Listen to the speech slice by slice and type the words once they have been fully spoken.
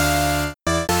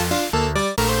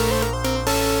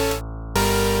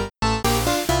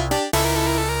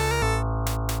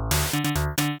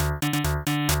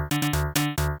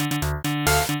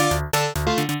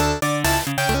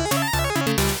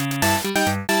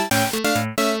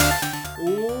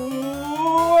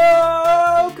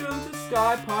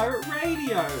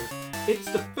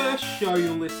show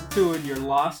you'll listen to and your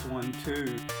last one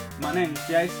too. My name's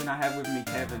Jason. I have with me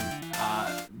Kevin,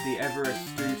 the ever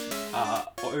astute,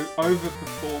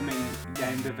 overperforming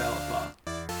game developer.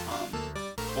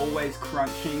 Always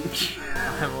crunching.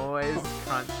 I'm always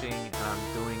crunching and I'm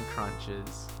doing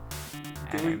crunches.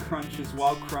 Doing crunches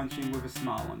while crunching with a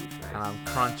smile on your face. And I'm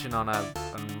crunching on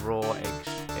raw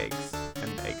eggs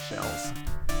and eggshells.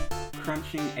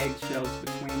 Crunching eggshells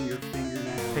between your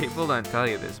fingernails. People don't tell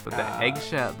you this, but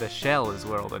the shell is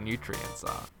where all the nutrients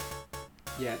are.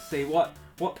 Yeah, see, what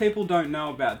people don't know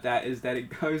about that is that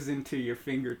it goes into your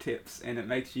fingertips and it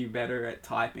makes you better at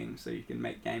typing so you can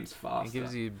make games faster. It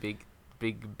gives you big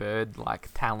bird-like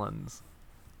talons.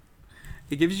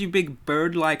 It gives you big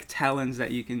bird-like talons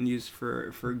that you can use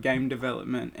for game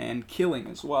development and killing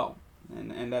as well.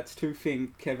 And that's two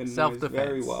things Kevin knows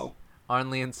very well.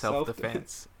 Only in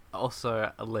self-defense.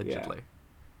 Also, allegedly.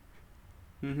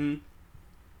 Yeah.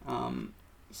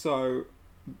 So,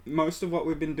 most of what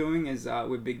we've been doing is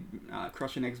we've been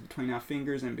crushing eggs between our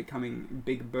fingers and becoming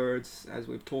big birds, as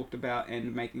we've talked about,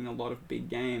 and making a lot of big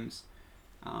games.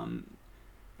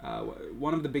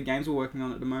 One of the big games we're working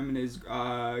on at the moment is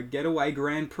Getaway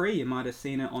Grand Prix. You might have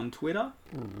seen it on Twitter.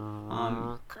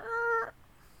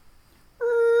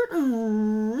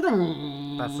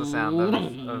 That's the sound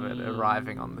of it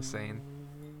arriving on the scene.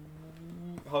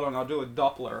 Hold on, I'll do a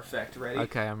Doppler effect. Ready?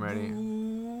 Okay, I'm ready.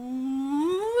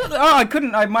 Oh, I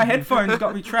couldn't. My headphones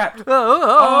got me trapped.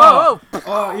 Oh,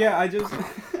 yeah, I just...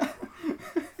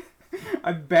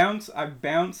 I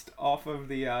bounced off of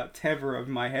the tether of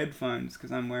my headphones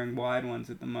because I'm wearing wired ones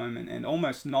at the moment and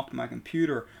almost knocked my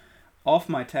computer off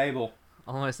my table.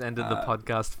 Almost ended the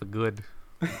podcast for good.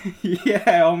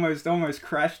 Yeah, almost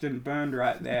crashed and burned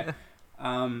right there.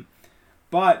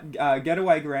 But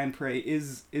Getaway Grand Prix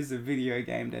is a video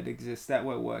game that exists that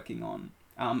we're working on.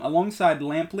 Alongside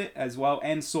Lamplit as well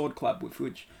and Sword Club,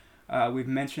 which we've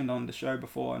mentioned on the show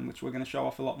before and which we're going to show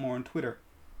off a lot more on Twitter.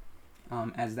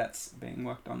 As that's being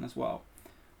worked on as well.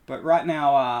 But right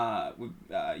now,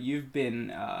 you've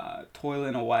been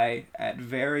toiling away at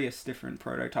various different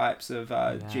prototypes of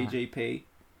GGP,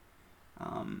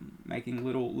 making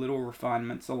little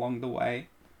refinements along the way.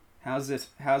 How's it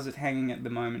hanging at the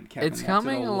moment, Kevin? It's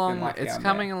coming along. It's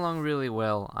coming along really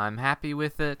well. I'm happy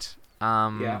with it.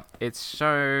 Yeah. It's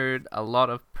showed a lot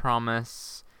of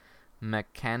promise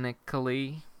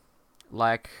mechanically,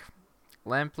 like.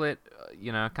 Lamplit,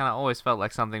 kind of always felt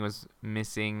like something was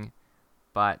missing,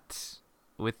 but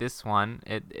with this one,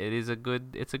 it's a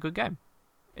good game.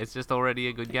 It's just already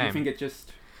a good game. You think it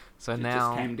just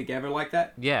came together like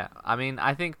that? Yeah, I mean,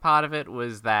 I think part of it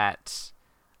was that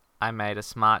I made a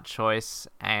smart choice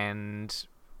and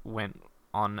went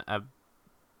on a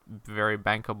very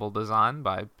bankable design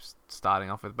by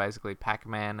starting off with basically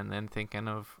Pac-Man and then thinking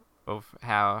of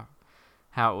how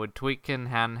it would tweak and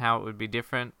how it would be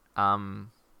different. And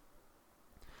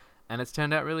it's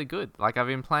turned out really good. Like, I've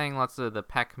been playing lots of the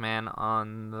Pac-Man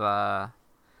on the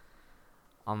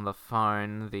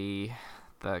phone, the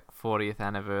 40th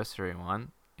anniversary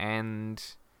one, and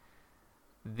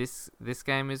this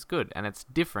game is good, and it's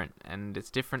different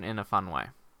in a fun way.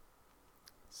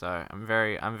 So I'm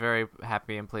very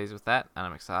happy and pleased with that, and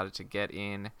I'm excited to get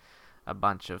in a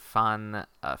bunch of fun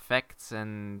effects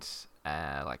and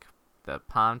like the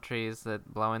palm trees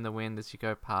that blow in the wind as you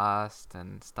go past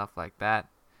and stuff like that.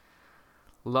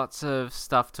 Lots of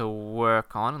stuff to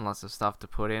work on and lots of stuff to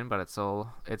put in, but it's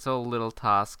all little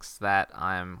tasks that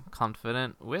I'm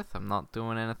confident with. I'm not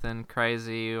doing anything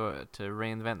crazy or to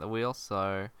reinvent the wheel,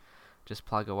 so just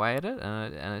plug away at it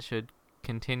and it should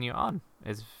continue on.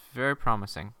 It's very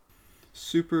promising.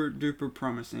 Super duper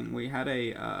promising. We had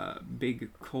a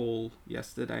big call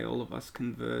yesterday. All of us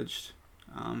converged.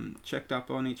 Checked up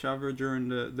on each other during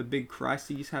the big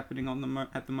crises happening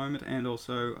at the moment, and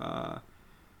also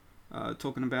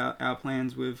talking about our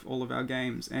plans with all of our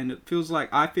games. And it feels like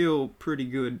I feel pretty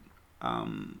good.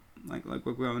 Like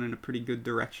we're going in a pretty good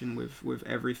direction with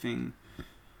everything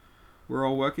we're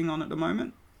all working on at the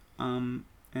moment. And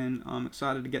I'm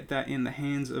excited to get that in the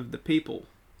hands of the people.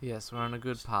 Yes, we're on a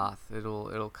good path.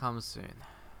 It'll come soon.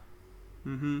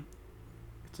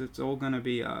 It's all going to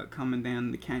be coming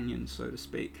down the canyon, so to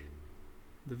speak.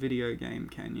 The video game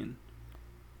canyon.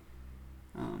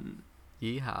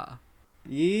 Yeehaw.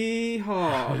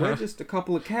 Yeehaw! We're just a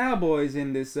couple of cowboys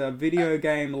in this video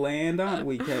game land, aren't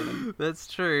we, Kevin? That's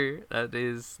true. That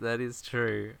is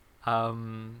true.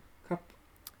 Couple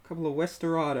of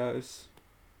Westerados.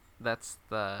 That's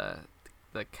the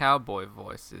cowboy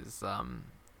voice is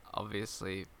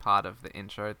obviously part of the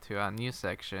intro to our new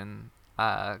section,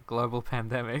 global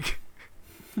pandemic.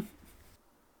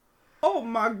 Oh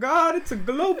my God! It's a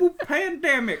global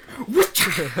pandemic.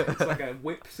 It's like a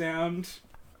whip sound.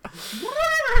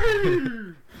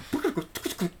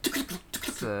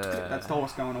 That's the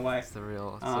horse going away. It's the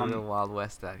real Wild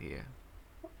West out here.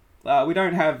 We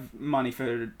don't have money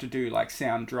to do like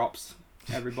sound drops.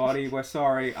 Everybody, we're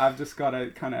sorry. I've just got to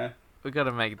kind of. We got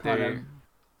to make do.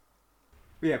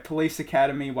 Yeah, Police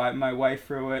Academy, wipe my way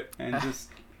through it, and just.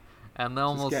 Our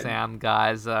normal sound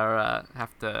guys are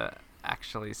have to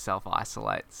actually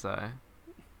self-isolate, so.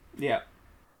 Yeah.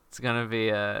 It's gonna be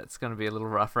a little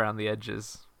rough around the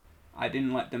edges. I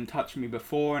didn't let them touch me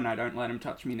before, and I don't let them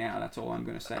touch me now. That's all I'm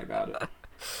gonna say about it.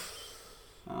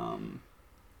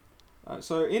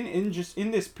 So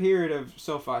in this period of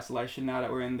self-isolation, now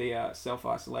that we're in the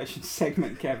self-isolation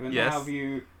segment, Kevin, yes. how have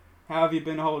you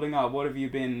been holding up? What have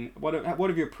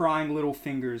your prying little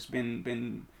fingers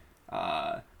been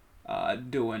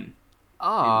doing?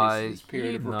 This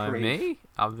period of reprieve? Me.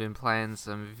 I've been playing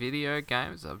some video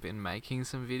games. I've been making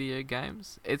some video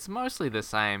games. It's mostly the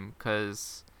same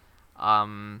because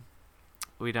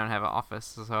we don't have an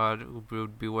office, so we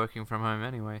would be working from home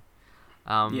anyway.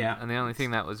 Yeah. And the only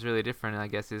thing that was really different, I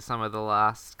guess, is some of the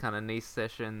last kind of niche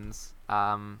sessions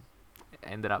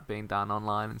ended up being done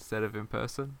online instead of in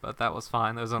person, but that was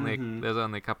fine. There's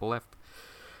only a couple left.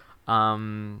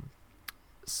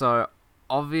 So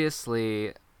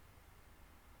obviously,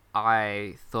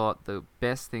 I thought the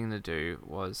best thing to do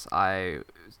was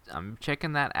I'm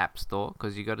checking that app store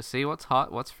because you got to see what's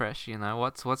hot, what's fresh,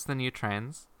 what's the new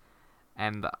trends,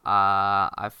 and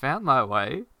I found my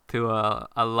way to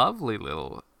a lovely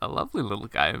little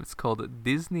game. It's called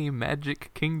Disney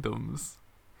Magic Kingdoms.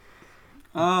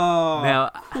 Oh, now,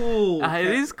 cool! It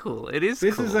is cool. It's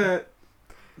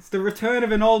the return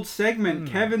of an old segment,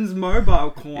 Kevin's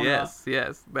Mobile Corner.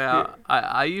 Yes. Now,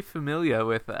 are you familiar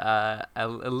with a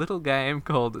little game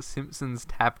called Simpsons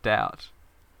Tapped Out?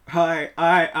 I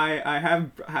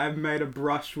have made a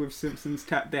brush with Simpsons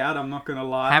Tapped Out. I'm not gonna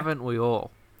lie. Haven't we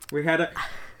all? We had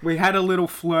a little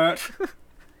flirt.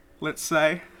 Let's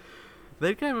say.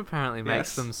 That game apparently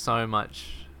makes them so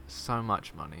much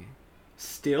money.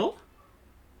 Still?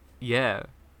 Yeah.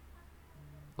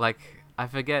 Like, I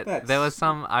forget. There was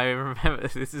some. I remember.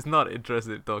 This is not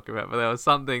interesting to talk about, but there was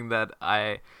something that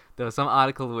there was some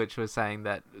article which was saying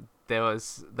that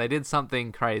they did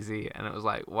something crazy, and it was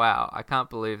like, wow, I can't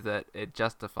believe that it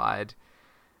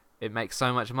makes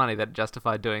so much money that it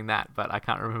justified doing that, but I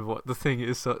can't remember what the thing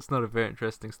is, so it's not a very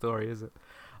interesting story, is it?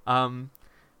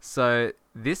 So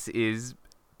this is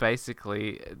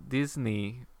basically a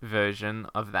Disney version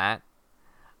of that,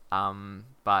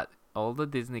 but all the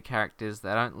Disney characters,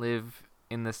 they don't live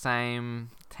in the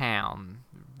same town,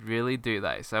 really, do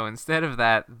they? So instead of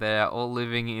that, they're all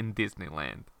living in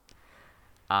Disneyland.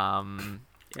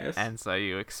 Yes. And so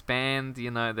you expand,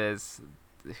 there's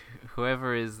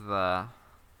whoever is one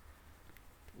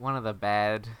of the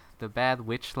bad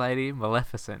witch lady,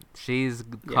 Maleficent. She's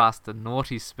cast a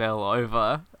naughty spell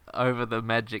over the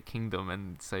Magic Kingdom,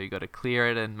 and so you got to clear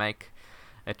it and make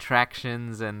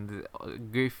attractions, and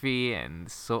Goofy and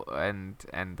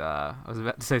I was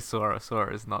about to say Sora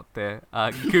is not there.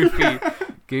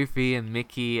 Goofy and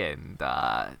Mickey and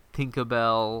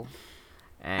Tinkerbell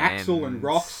and Axel and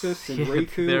Roxas and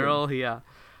Riku. They're all here.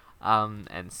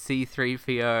 And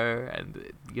C-3PO and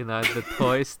the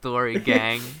Toy Story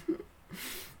gang.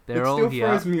 They're all here. It still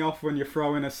throws me off when you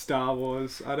throw in a Star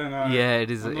Wars. I don't know. Yeah, it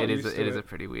is a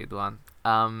pretty weird one.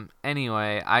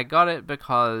 Anyway, I got it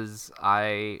because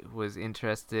I was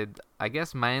interested, I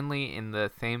guess, mainly in the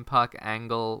theme park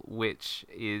angle, which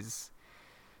is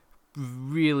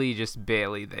really just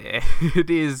barely there. It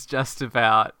is just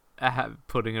about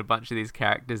putting a bunch of these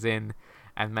characters in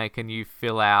and making you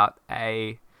fill out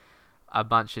a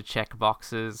bunch of check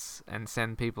boxes and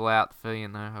send people out for,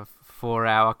 a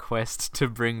 4-hour quest to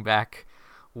bring back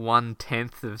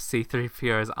 1/10 of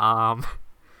C-3PO's arm.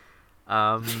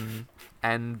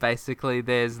 And basically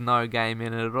there's no game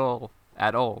in it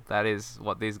at all. That is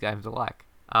what these games are like.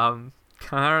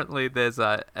 Currently there's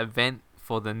a event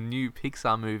for the new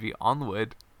Pixar movie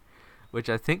Onward, which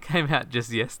I think came out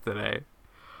just yesterday.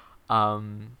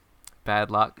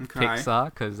 Bad luck, okay. Pixar,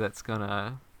 because that's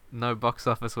no box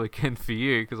office weekend for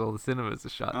you because all the cinemas are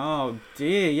shut. Oh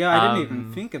dear, yeah, I didn't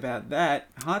even think about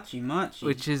that. Hachi machi.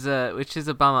 Which is a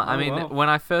bummer. I mean, when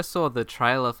I first saw the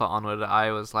trailer for Onward,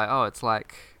 I was like, oh,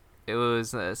 it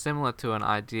was similar to an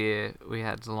idea we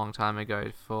had a long time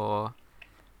ago for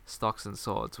Stocks and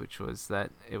Swords, which was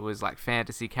that it was like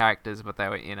fantasy characters, but they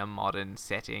were in a modern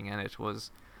setting, and it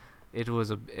was a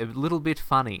little bit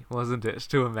funny, wasn't it,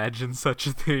 to imagine such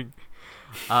a thing.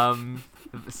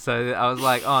 So I was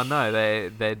like, oh no,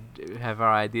 they have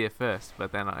our idea first,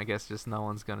 but then I guess just no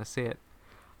one's gonna see it.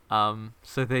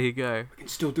 So there you go. We can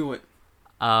still do it.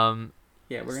 Um,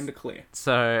 Yeah, we're in the clear.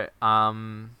 so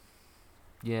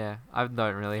yeah, I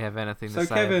don't really have anything to So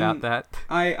say Kevin, about that.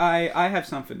 I have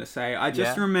something to say. I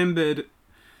just Yeah. remembered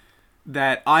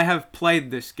that I have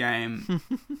played this game.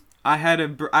 I had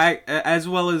as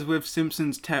well as with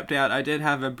Simpsons Tapped Out, I did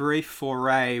have a brief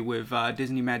foray with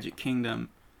Disney Magic Kingdom,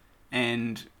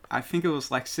 and I think it was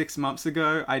like 6 months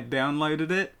ago I downloaded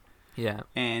it. Yeah.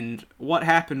 And what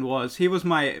happened was, here was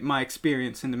my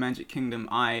experience in the Magic Kingdom.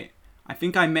 I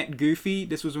think I met Goofy.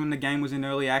 This was when the game was in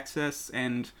early access,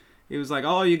 and it was like,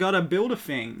 oh, you gotta build a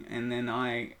thing. And then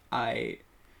I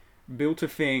built a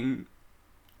thing,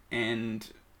 and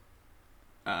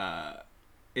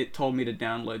it told me to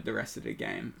download the rest of the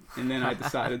game. And then I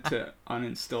decided to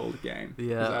uninstall the game.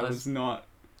 Yeah, Because I was not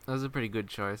That was a pretty good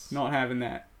choice. having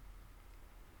that.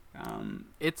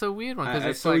 It's a weird one because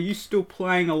it's so like are you still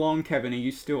playing along, Kevin? Are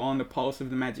you still on the pulse of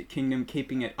the Magic Kingdom,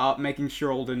 keeping it up, making sure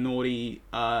all the naughty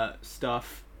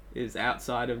stuff is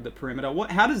outside of the perimeter?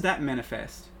 How does that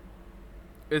manifest?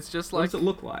 it's just What like does it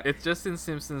look like? it's just in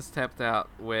Simpsons Tapped Out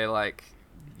where like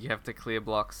you have to clear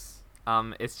blocks.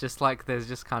 It's just like there's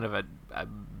just kind of a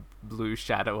blue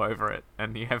shadow over it,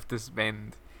 and you have to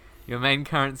spend your main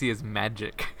currency is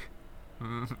magic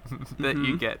that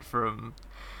you get from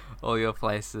all your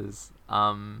places.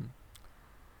 I'm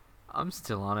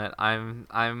still on it. I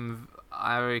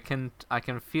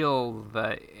can feel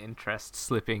the interest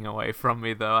slipping away from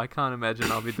me though. I can't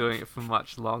imagine I'll be doing it for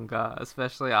much longer,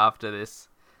 especially after this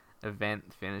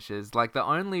event finishes. Like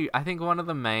I think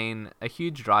a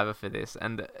huge driver for this,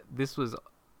 and this was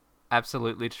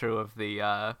absolutely true of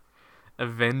the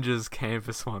Avengers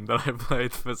Campus one that I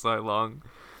played for so long,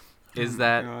 is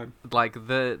that God. like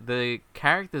the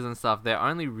characters and stuff, they're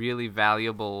only really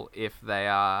valuable if they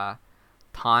are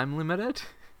time limited.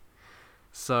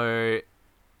 So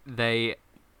they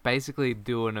basically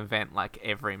do an event like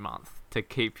every month to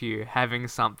keep you having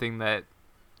something that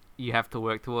you have to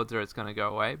work towards or it's going to go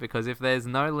away. Because if there's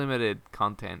no limited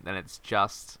content, then it's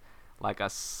just like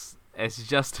it's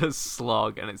just a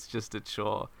slog and it's just a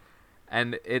chore.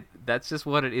 And that's just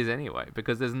what it is anyway,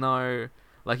 because there's no,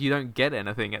 like, you don't get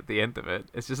anything at the end of it.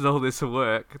 It's just all this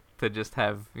work to just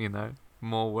have,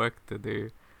 more work to do.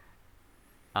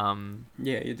 Yeah,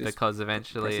 you just Because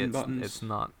eventually pressing buttons.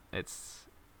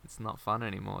 it's not fun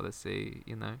anymore to see,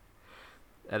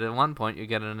 At one point you're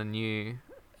getting a new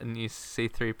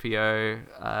C3PO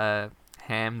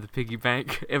ham the piggy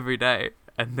bank every day,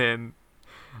 and then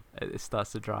it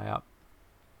starts to dry up.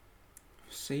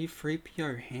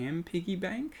 C3PO ham piggy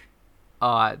bank?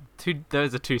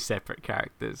 Those are two separate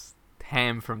characters.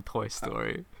 Ham from Toy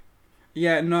Story.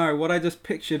 Yeah, no, what I just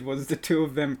pictured was the two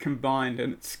of them combined,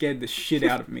 and it scared the shit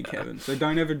out of me, Kevin. So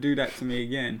don't ever do that to me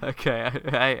again.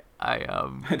 Okay, I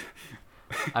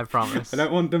promise. I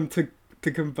don't want them to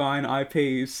combine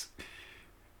IPs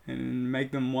and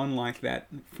make them one like that.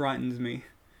 It frightens me.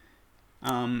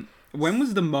 When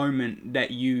was the moment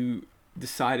that you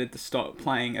decided to stop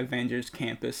playing Avengers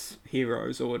Campus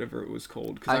Heroes or whatever it was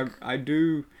called? Because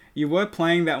you were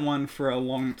playing that one for a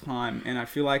long time, and I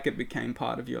feel like it became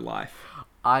part of your life.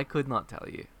 I could not tell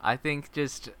you. I think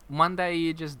just one day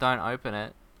you just don't open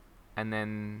it, and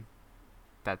then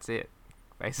that's it,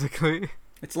 basically.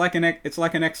 It's like an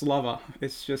ex-lover.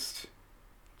 It's just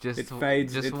it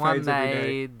fades. Just it one fades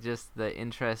every day, just the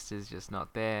interest is just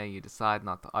not there. You decide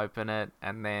not to open it,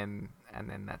 and then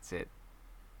that's it.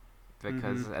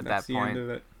 Because at that's that the point, end of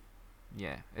it.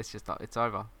 yeah, it's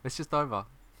over. It's just over.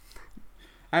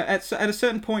 At a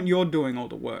certain point, you're doing all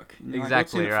the work. And you're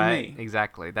Exactly, like, what's in it right? for me?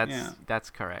 Exactly. That's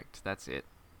correct. That's it.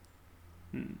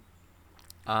 Hmm.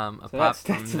 Apart That's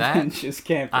from that, Avengers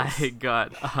Campus. I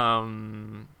got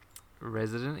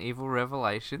Resident Evil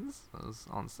Revelations. It was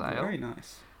on sale. Very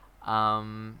nice.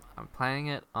 I'm playing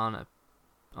it on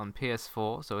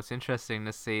PS4, so it's interesting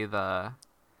to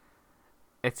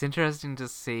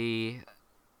see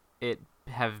it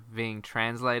have being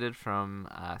translated from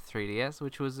 3DS,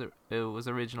 which it was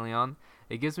originally on.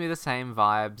 It gives me the same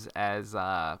vibes as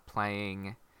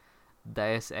playing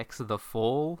Deus Ex: The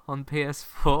Fall on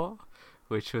PS4,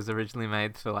 which was originally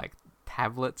made for like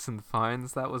tablets and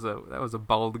phones. That was a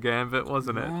bold gambit,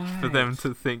 wasn't it, for them Right.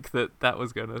 to think that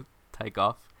was gonna take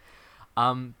off.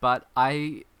 But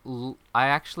I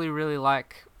actually really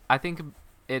like. I think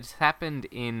it's happened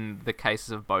in the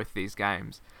cases of both these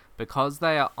games because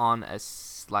they are on a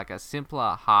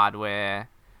simpler hardware.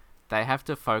 They have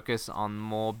to focus on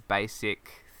more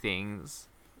basic things.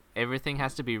 Everything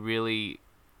has to be really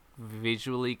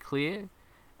visually clear,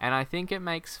 And I think it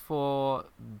makes for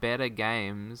better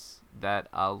games that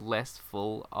are less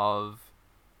full of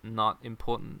not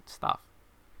important stuff.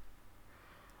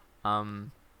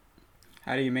 Um,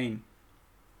 How do you mean?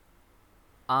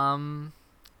 I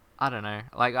don't know.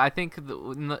 Like, I think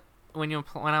when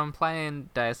I'm playing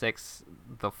Deus Ex: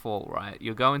 The Fall, right?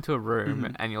 You'll go into a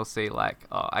room and you'll see like,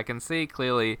 oh, I can see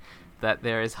clearly that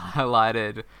there is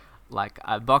highlighted like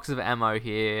a box of ammo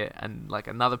here and like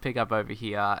another pickup over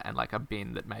here and like a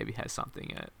bin that maybe has something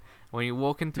in it. When you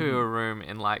walk into a room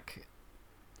in like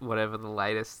whatever the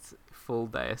latest full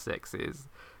Deus Ex is,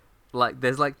 like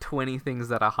there's like 20 things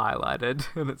that are highlighted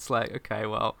and it's like, okay,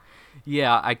 well,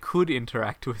 yeah, I could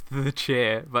interact with the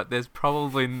chair, but it's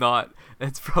probably not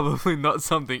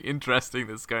something interesting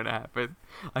that's going to happen.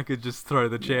 I could just throw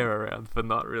the chair around for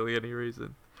not really any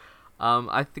reason.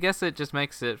 I guess it just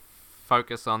makes it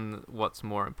focus on what's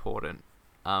more important.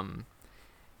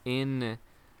 In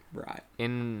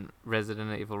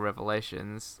Resident Evil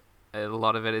Revelations, a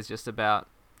lot of it is just about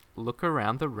look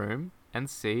around the room and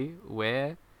see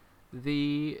where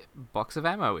the box of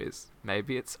ammo is.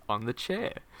 Maybe it's on the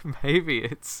chair. Maybe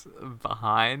it's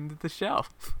behind the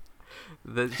shelf.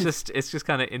 It's just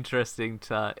kind of interesting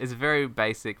to. It's very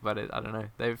basic, but I don't know.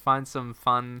 They find some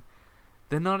fun.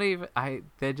 They're not even.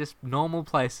 They're just normal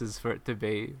places for it to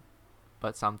be,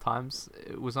 but sometimes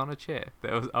it was on a chair.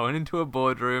 I went into a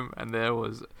boardroom and there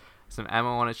was some ammo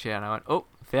on a chair, and I went, "Oh,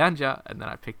 found ya!" and then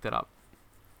I picked it up.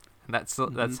 And that's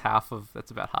about half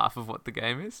of what the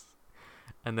game is.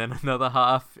 And then another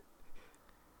half,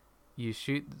 you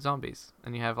shoot zombies,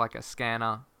 and you have like a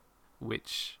scanner,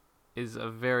 which is a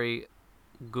very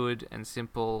good and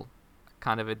simple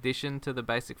kind of addition to the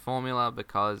basic formula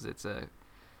because it's a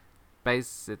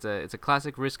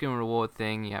classic risk and reward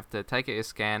thing. You have to take out your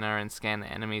scanner and scan the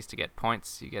enemies to get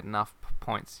points. You get enough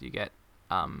points, you get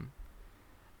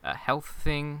a health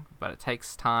thing, but it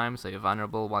takes time, so you're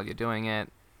vulnerable while you're doing it.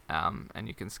 And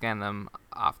you can scan them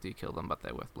after you kill them, but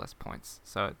they're worth less points.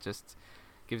 So it just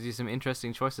gives you some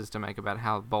interesting choices to make about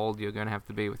how bold you're going to have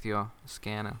to be with your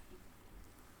scanner.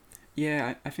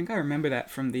 Yeah, I think I remember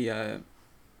that from the...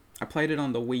 I played it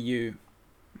on the Wii U,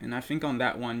 and I think on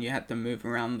that one you had to move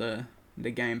around the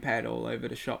gamepad all over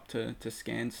the shop to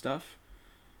scan stuff,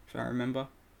 if I remember.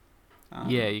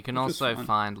 Yeah, you can also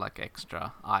find like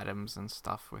extra items and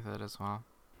stuff with it as well.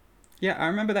 Yeah, I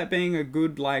remember that being a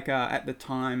good, like, at the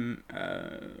time,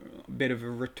 bit of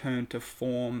a return to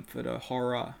form for the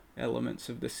horror elements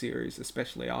of the series,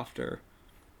 especially after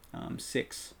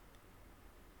 6,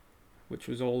 which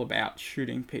was all about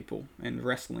shooting people and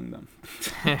wrestling them.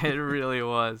 It really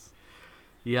was.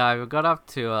 Yeah, I got up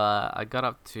to, I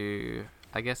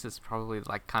guess it's probably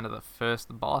like kind of the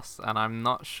first boss, and I'm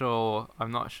not sure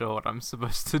what I'm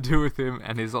supposed to do with him,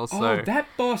 and he's also that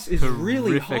boss is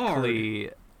really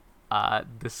hard.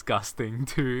 Disgusting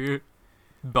to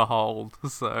behold.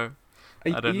 So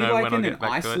I don't know like when I'll get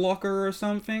back to it. Ice locker or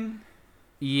something?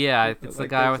 Yeah, it's the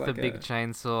guy with the big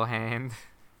chainsaw hand.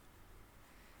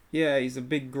 Yeah, he's a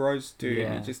big gross dude.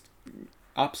 Yeah. He just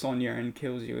ups on you and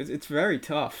kills you. It's very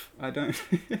tough. I don't.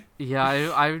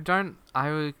 Yeah,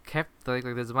 I kept like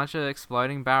there's a bunch of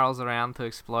exploding barrels around to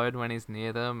explode when he's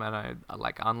near them, and I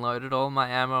like unloaded all my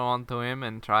ammo onto him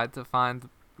and tried to find.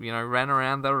 Ran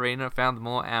around the arena, found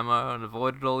more ammo, and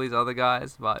avoided all these other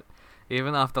guys. But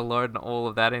even after loading all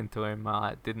of that into him,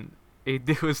 he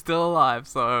was still alive.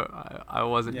 So I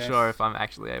wasn't sure if I'm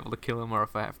actually able to kill him or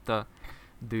if I have to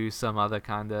do some other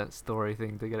kind of story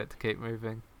thing to get it to keep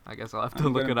moving. I guess I'll have to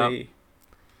look it up.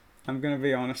 I'm gonna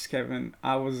be honest, Kevin.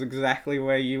 I was exactly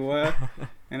where you were,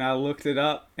 and I looked it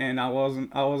up, and I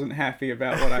wasn't happy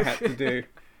about what I had to do.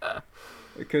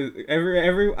 Because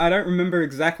every I don't remember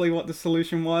exactly what the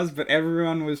solution was, but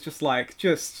everyone was just like,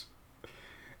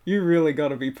 you really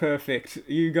gotta be perfect.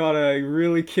 You gotta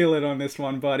really kill it on this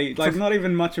one, buddy. Like, not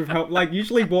even much of help. Like,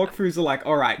 usually walkthroughs are like,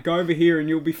 alright, go over here and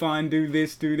you'll be fine, do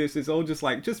this. It's all just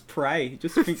like, just pray.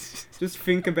 Just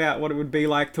think about what it would be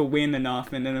like to win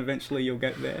enough, and then eventually you'll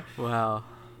get there. Wow.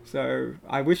 So,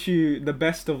 I wish you the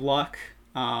best of luck.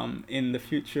 In the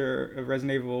future of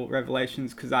Resident Evil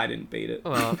Revelations, because I didn't beat it.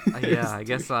 Well, yeah, I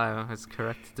guess I was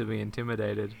correct to be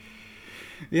intimidated.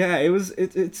 Yeah,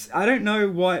 it's I don't know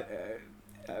what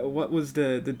was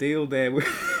the deal there with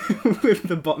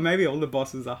the maybe all the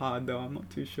bosses are hard though. I'm not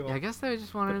too sure. Yeah, I guess they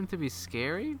just wanted him to be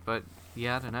scary, but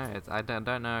yeah, I don't know. I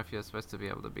don't know if you're supposed to be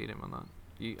able to beat him or not.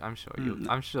 I'm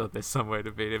sure there's some way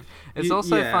to beat him. It's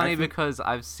also funny because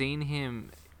I've seen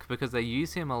him because they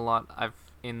use him a lot.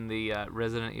 In the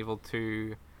Resident Evil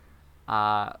 2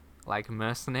 like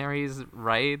mercenaries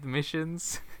raid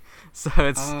missions So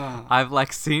it's Ah, I've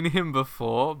like seen him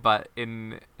before, but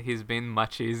he's been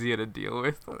much easier to deal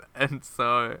with, and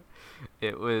so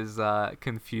it was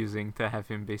confusing to have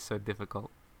him be so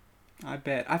difficult. I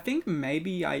bet. I think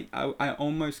maybe I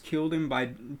almost killed him by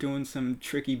doing some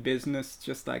tricky business.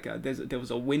 Just like there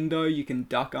was a window you can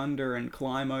duck under and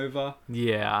climb over.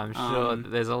 Yeah, I'm sure Um,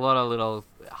 there's a lot of little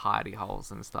hidey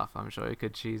holes and stuff. I'm sure you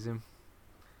could cheese him.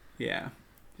 yeah,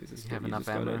 You have you enough just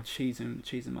gotta ammo.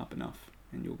 cheese him up enough,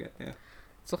 and you'll get there.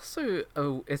 It's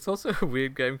also a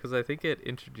weird game because I think it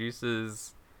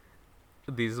introduces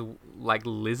these like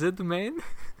lizard men.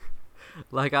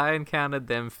 Like I encountered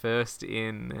them first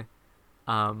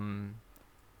um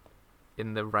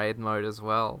in the raid mode as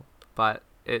well, but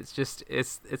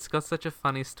it's got such a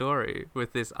funny story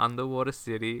with this underwater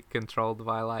city controlled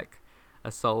by like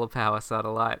a solar power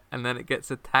satellite, and then it gets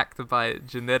attacked by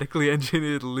genetically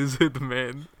engineered lizard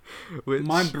men,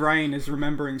 My which brain is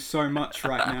remembering so much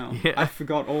right now. I yeah,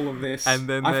 forgot all of this. and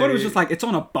then I thought it was they just like it's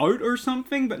on a boat or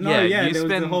something, but no, yeah, yeah, there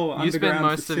was the whole you spend underground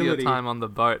most of your facility. time on the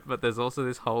boat, but there's also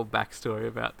this whole backstory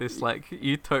about this like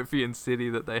utopian city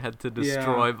that they had to Yeah.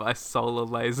 destroy by solar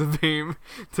laser beam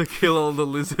to kill all the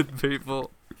lizard people.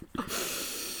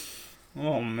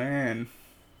 Oh man,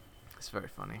 It's very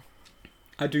funny.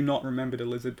 I do not remember the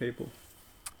lizard people.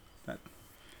 That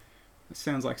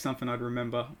sounds like something I'd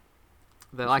remember.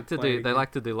 They I like should to play it do they again.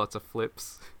 like to do lots of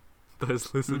flips.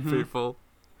 Those lizard Mhm. people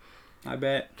I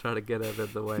bet. try to get out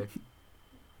of the way.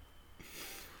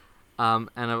 And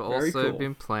I've Very also cool.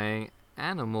 been playing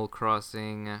Animal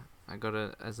Crossing. I got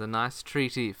it as a nice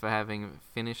treaty for having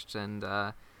finished and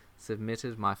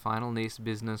submitted my final niece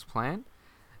business plan,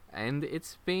 and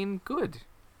it's been good.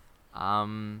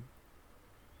 Um,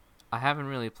 I haven't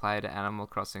really played Animal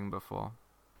Crossing before.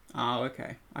 Oh,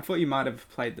 okay. I thought you might have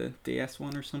played the DS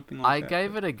one or something like I that.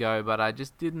 gave it a go, but I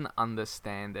just didn't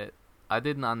understand it. I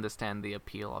didn't understand the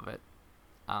appeal of it.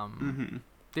 Mm-hmm.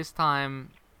 This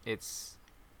time, it's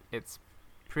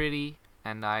pretty,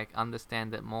 and I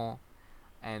understand it more.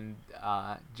 And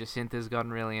Jacinta's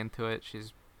gotten really into it.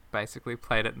 She's basically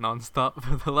played it non-stop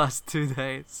for the last 2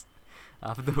 days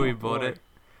after we Oh, bought boy. it.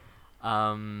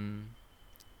 Um,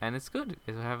 and it's good.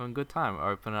 We're having a good time.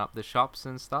 Opening up the shops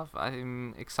and stuff.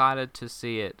 I'm excited to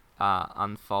see it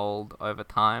unfold over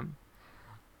time.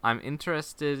 I'm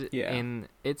interested Yeah. in.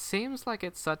 It seems like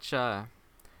it's such a.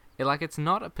 It's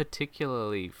not a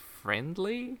particularly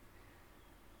friendly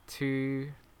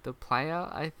to the player,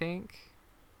 I think.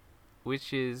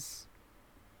 Which is.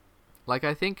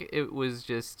 I think it was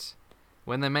just.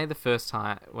 When they made the first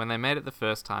time. When they made it the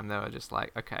first time, they were just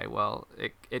like, okay, well,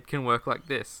 it can work like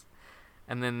this.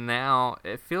 And then now,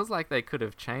 it feels like they could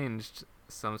have changed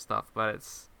some stuff, but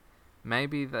it's.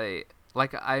 Maybe they.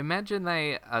 I imagine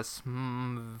they are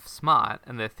smart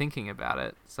and they're thinking about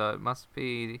it, so it must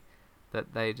be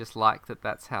that they just like that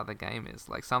that's how the game is.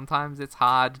 Sometimes it's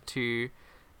hard to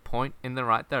point in the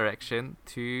right direction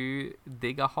to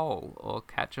dig a hole or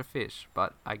catch a fish,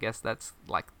 but I guess that's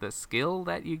the skill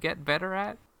that you get better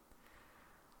at.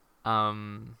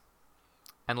 And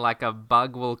a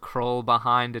bug will crawl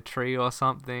behind a tree or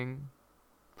something,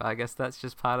 but I guess that's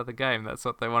just part of the game. That's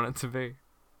what they want it to be.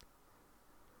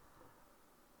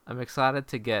 I'm excited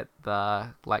to get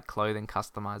the clothing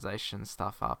customization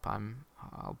stuff up.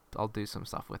 I'll do some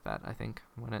stuff with that, I think,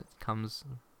 when it comes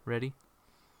ready.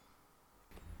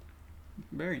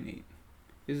 Very neat.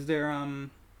 Is there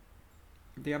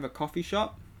do you have a coffee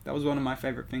shop? That was one of my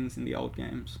favorite things in the old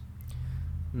games.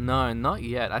 No, not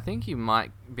yet. I think you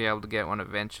might be able to get one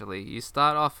eventually. You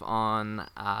start off on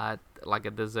a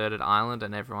deserted island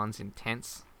and everyone's in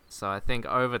tents. So I think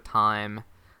over time,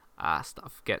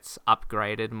 stuff gets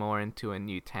upgraded more into a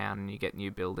new town and you get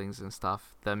new buildings and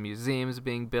stuff. The museum's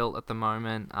being built at the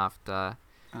moment after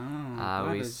Oh,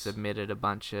 we submitted a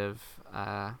bunch of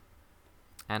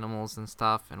animals and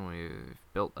stuff, and we've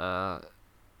built the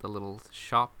little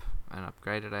shop and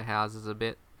upgraded our houses a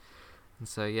bit. And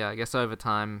so yeah, I guess over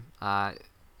time,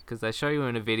 because they show you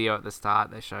in a video at the start,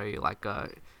 they show you a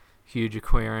huge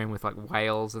aquarium with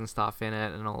whales and stuff in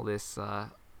it, and all this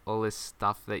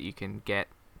stuff that you can get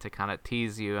to kind of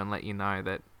tease you and let you know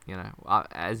that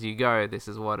as you go, this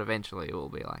is what eventually it will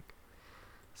be like.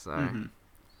 So Mm-hmm.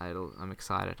 I'm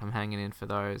excited. I'm hanging in for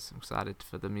those. I'm excited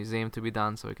for the museum to be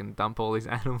done so we can dump all these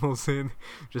animals in.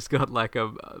 Just got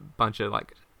a bunch of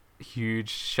huge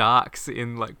sharks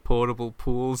in portable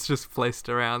pools just placed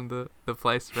around the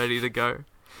place ready to go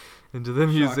into the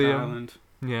Shark museum. Island.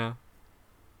 Yeah.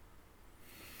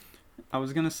 I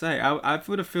was gonna say, I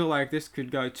would have feel like this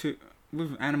could go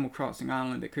with Animal Crossing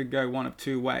Island. It could go one of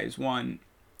two ways. One,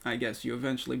 I guess you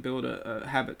eventually build a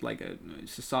habit, a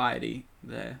society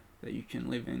there, that you can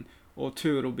live in. Or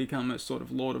two, it'll become a sort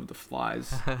of Lord of the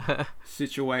Flies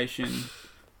situation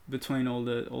between all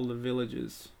the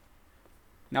villages.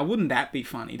 Now, wouldn't that be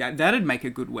funny? That'd make a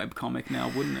good webcomic now,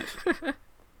 wouldn't it?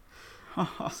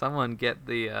 Someone get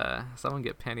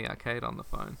Penny Arcade on the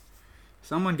phone.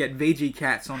 Someone get VG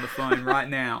Cats on the phone right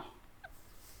now.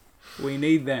 We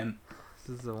need them.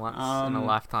 This is a once in a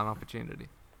lifetime opportunity.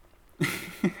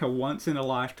 A once in a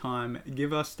lifetime.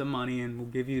 Give us the money and we'll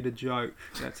give you the joke.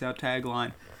 That's our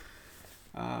tagline.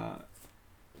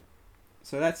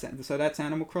 So that's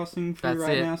Animal Crossing for That's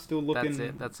right it. now. Still looking. That's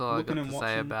it. That's all I got to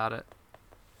say about it.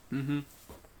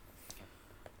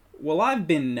 Well, I've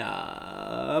been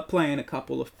playing a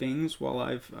couple of things while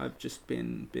I've just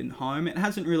been home.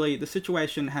 The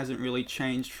situation hasn't really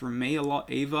changed for me a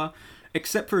lot either,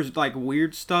 except for like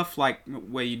weird stuff like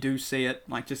where you do see it,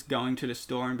 like just going to the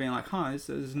store and being like,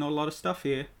 there's not a lot of stuff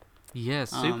here. Yeah,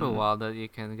 super wild that you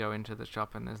can go into the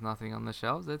shop and there's nothing on the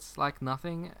shelves. It's like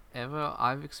nothing ever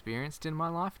I've experienced in my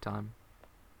lifetime.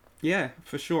 Yeah,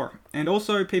 for sure. And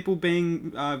also people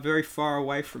being very far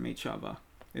away from each other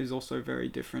is also very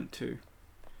different too.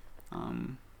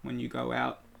 When you go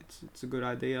out, it's a good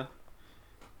idea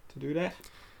to do that.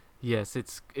 Yes,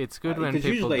 it's good when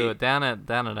people do it. Down at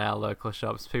our local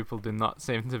shops, people do not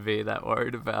seem to be that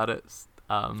worried about it.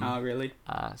 Really?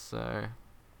 So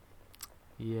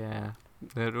yeah,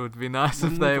 it would be nice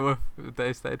if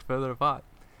they stayed further apart.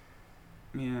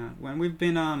 Yeah, when we've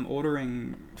been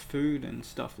ordering food and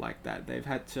stuff like that, they've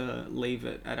had to leave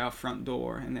it at our front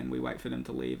door, and then we wait for them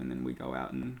to leave, and then we go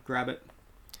out and grab it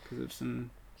because of some.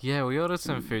 Yeah, we ordered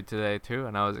some food today too,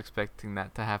 and I was expecting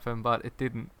that to happen, but it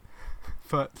didn't.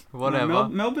 But whatever. No,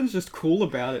 Melbourne's just cool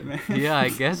about it, man. Yeah, I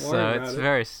guess so.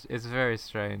 It's very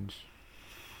strange.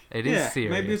 It is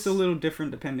serious. Maybe it's a little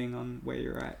different depending on where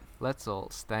you're at. Let's all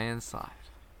stay inside.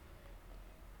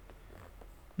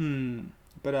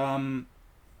 But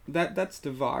that's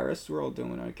the virus. We're all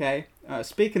doing okay.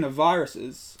 Speaking of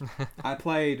viruses, I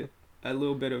played a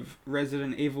little bit of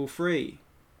Resident Evil 3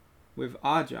 with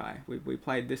Arjai. We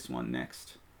played this one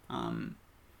next.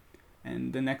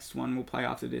 And the next one we'll play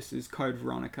after this is Code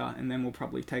Veronica, and then we'll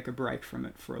probably take a break from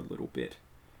it for a little bit.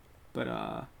 But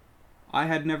I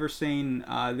had never seen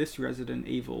this Resident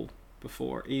Evil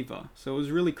before either, so it was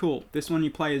really cool. This one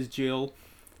you play as Jill.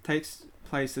 Takes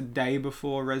place a day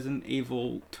before Resident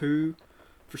Evil 2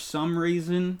 for some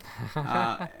reason.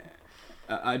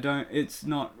 It's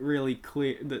not really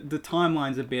clear. The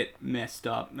timeline's a bit messed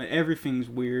up. Everything's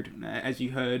weird, as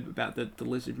you heard about the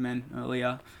lizard men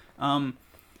earlier.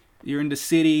 You're in the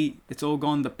city, it's all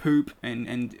gone to poop,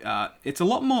 and it's a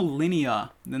lot more linear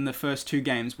than the first two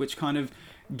games, which kind of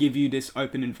give you this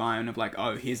open environment of like,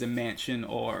 oh, here's a mansion,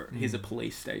 or here's a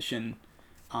police station,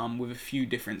 with a few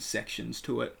different sections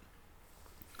to it.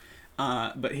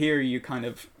 But here you're kind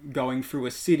of going through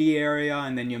a city area,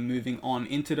 and then you're moving on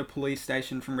into the police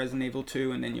station from Resident Evil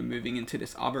 2, and then you're moving into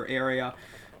this other area.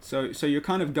 So you're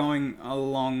kind of going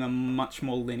along a much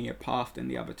more linear path than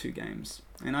the other two games.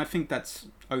 And I think that's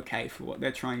okay for what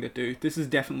they're trying to do. This is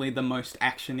definitely the most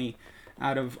action-y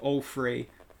out of all three.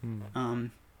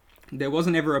 There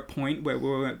wasn't ever a point where we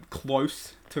were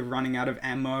close to running out of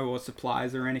ammo or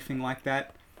supplies or anything like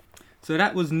that. So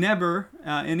that was never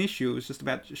an issue. It was just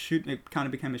about shooting. It kind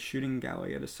of became a shooting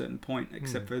gallery at a certain point,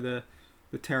 except for the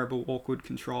terrible, awkward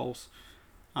controls.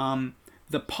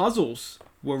 The puzzles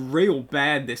were real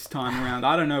bad this time around.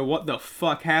 I don't know what the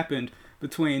fuck happened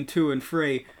between 2 and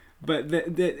 3, but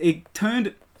it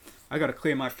turned... I gotta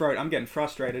clear my throat. I'm getting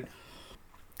frustrated.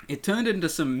 It turned into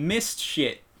some mist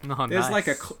shit. Oh, there's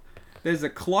nice. There's a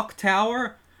clock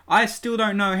tower. I still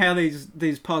don't know how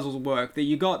these puzzles work. That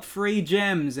you got 3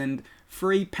 gems and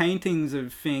 3 paintings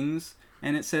of things,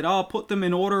 and it said, "Oh, put them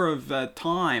in order of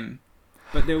time,"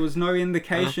 but there was no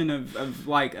indication of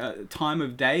like time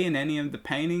of day in any of the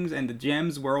paintings, and the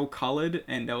gems were all colored,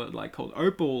 and they were like called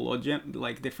opal or gem,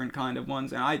 like different kind of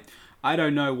ones. And I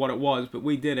don't know what it was, but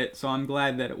we did it, so I'm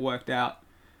glad that it worked out.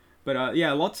 But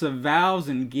yeah, lots of valves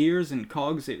and gears and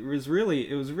cogs. It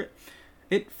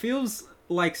feels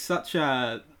like such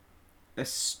a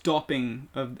stopping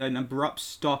of an abrupt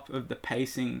stop of the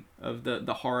pacing of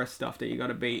the horror stuff, that you got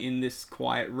to be in this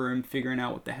quiet room figuring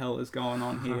out what the hell is going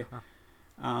on here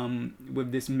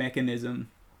with this mechanism.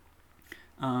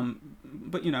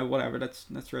 But you know, whatever.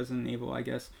 That's Resident Evil, I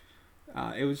guess.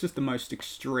 It was just the most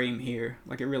extreme here.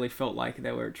 Like, it really felt like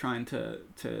they were trying to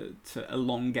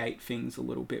elongate things a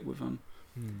little bit with them.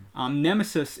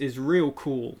 Nemesis is real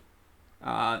cool.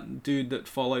 Dude that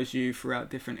follows you throughout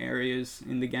different areas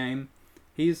in the game.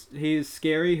 He is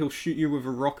scary. He'll shoot you with a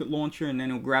rocket launcher, and then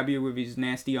he'll grab you with his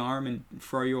nasty arm and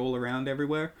throw you all around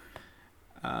everywhere.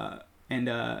 and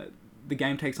the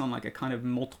game takes on like a kind of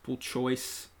multiple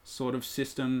choice sort of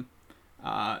system.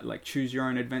 Like choose your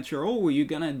own adventure. Oh, are you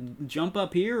gonna jump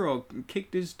up here or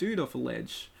kick this dude off a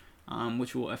ledge?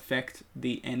 Which will affect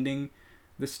the ending.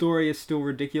 The story is still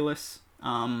ridiculous.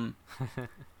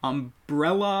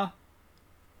 Umbrella,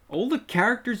 all the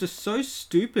characters are so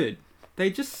stupid. They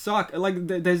just suck. Like,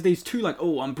 there's these two, like,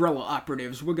 oh, Umbrella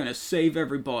operatives, we're gonna save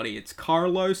everybody. It's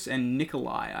Carlos and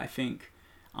Nikolai, I think.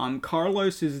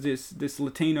 Carlos is this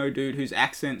Latino dude whose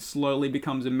accent slowly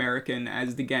becomes American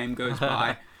as the game goes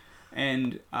by.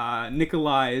 And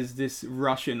Nikolai is this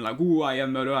Russian, like, ooh, I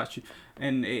am a Russian.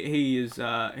 And he's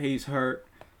hurt.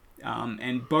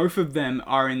 And both of them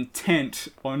are intent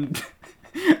on,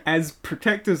 as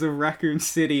protectors of Raccoon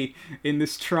City in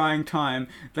this trying time,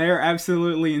 they are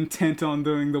absolutely intent on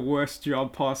doing the worst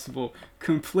job possible.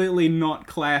 Completely not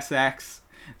class acts.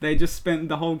 They just spent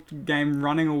the whole game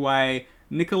running away.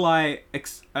 Nikolai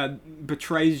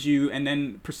betrays you and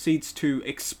then proceeds to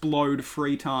explode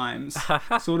 3 times,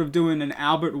 sort of doing an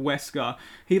Albert Wesker.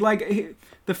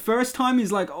 The first time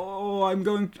he's like, oh, I'm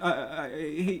going.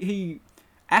 He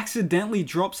accidentally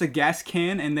drops a gas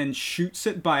can and then shoots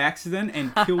it by accident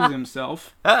and kills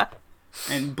himself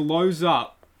and blows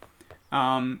up.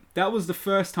 That was the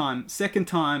first time. Second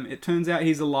time, it turns out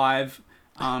he's alive.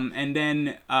 And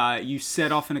then you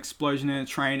set off an explosion in a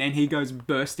train and he goes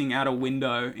bursting out a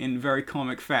window in very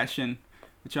comic fashion,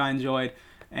 which I enjoyed.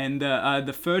 And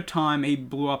the third time he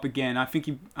blew up again. I think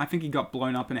he got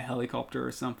blown up in a helicopter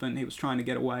or something. He was trying to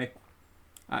get away.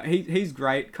 He's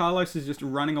great. Carlos is just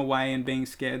running away and being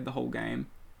scared the whole game.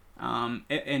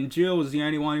 And Jill is the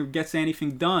only one who gets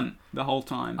anything done the whole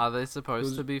time. Are they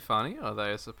supposed to be funny or are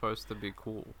they supposed to be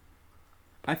cool?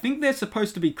 I think they're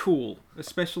supposed to be cool,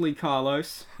 especially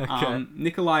Carlos. Okay.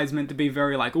 Nikolai is meant to be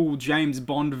very like, ooh, James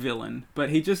Bond villain, but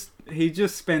he just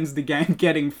spends the game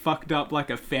getting fucked up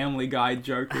like a Family Guy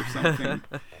joke or something.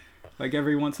 Like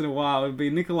every once in a while, it'll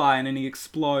be Nikolai and then he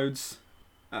explodes.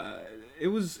 It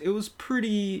was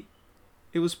pretty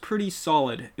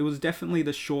solid. It was definitely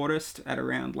the shortest at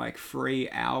around like 3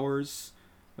 hours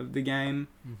of the game.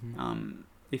 Mm-hmm.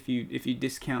 If you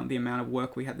discount the amount of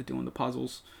work we had to do on the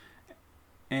puzzles.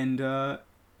 And,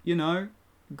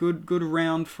 good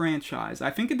round franchise.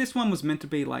 I think this one was meant to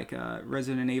be like a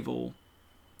Resident Evil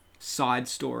side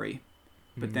story.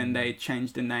 But then they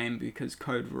changed the name because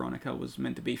Code Veronica was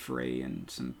meant to be free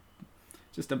and some...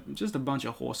 Just a bunch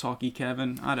of horse hockey,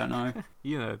 Kevin. I don't know.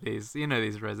 You know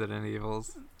these Resident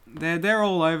Evils. They're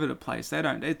all over the place.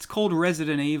 It's called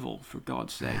Resident Evil, for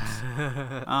God's sakes.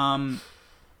 I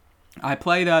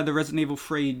played the Resident Evil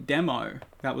 3 demo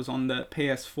that was on the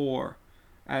PS4.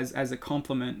 As a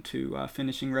compliment to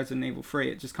finishing Resident Evil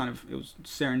 3. It was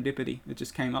serendipity. It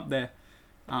just came up there.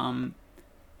 And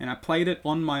I played it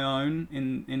on my own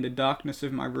in the darkness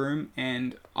of my room,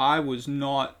 and I was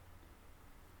not...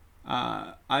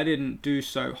 I didn't do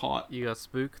so hot. You got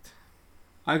spooked?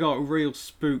 I got real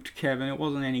spooked, Kevin. It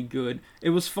wasn't any good.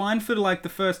 It was fine for like the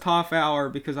first half hour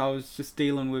because I was just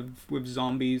dealing with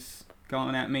zombies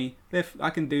going at me. I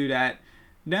can do that.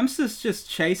 Nemesis just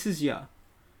chases you.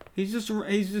 He's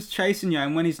just chasing you,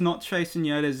 and when he's not chasing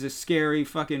you, there's this scary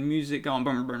fucking music going,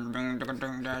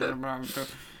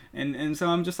 and so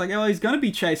I'm just like, oh, he's gonna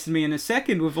be chasing me in a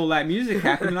second with all that music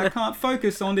happening. I can't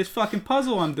focus on this fucking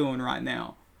puzzle I'm doing right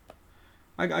now.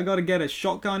 I gotta get a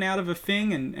shotgun out of a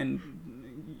thing and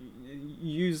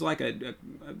use like a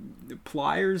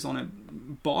pliers on a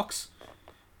box.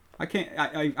 I can't.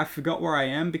 I forgot where I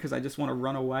am because I just want to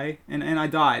run away, and I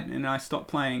died, and I stopped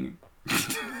playing.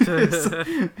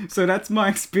 So that's my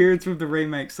experience with the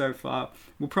remake so far.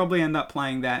 We'll probably end up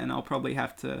playing that, and I'll probably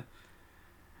have to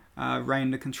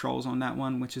rein the controls on that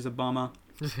one, which is a bummer.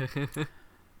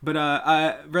 But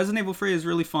Resident Evil 3 is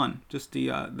really fun. Just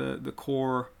the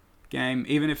core game,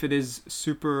 even if it is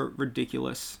super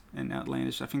ridiculous and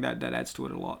outlandish. I think that adds to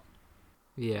it a lot.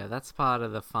 Yeah, that's part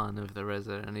of the fun of the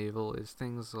Resident Evil, is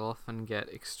things often get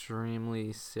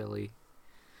extremely silly.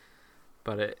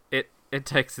 But it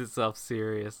takes itself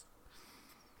serious.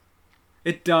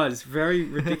 It does, very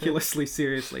ridiculously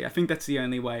seriously. I think that's the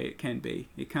only way it can be.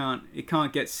 It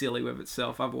can't get silly with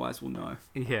itself, otherwise we'll know.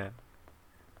 Yeah.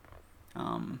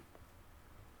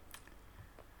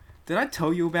 Did I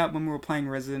tell you about when we were playing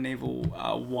Resident Evil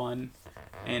 1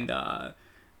 and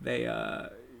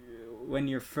when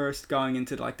you're first going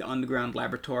into like the underground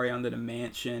laboratory under the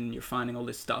mansion, you're finding all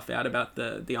this stuff out about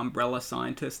the Umbrella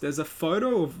scientist. There's a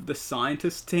photo of the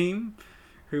scientist team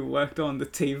who worked on the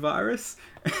T-virus,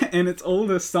 and it's all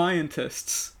the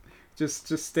scientists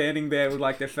just standing there with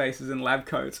like their faces in lab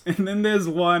coats. And then there's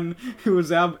one who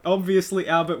was obviously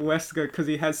Albert Wesker because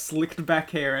he has slicked back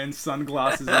hair and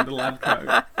sunglasses and the lab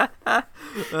coat.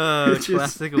 Oh,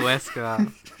 classic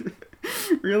Wesker.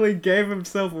 Really gave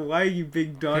himself away, you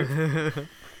big dog.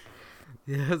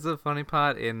 Yeah, it's a funny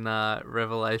part in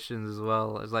Revelations as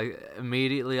well. It's like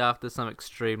immediately after some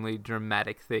extremely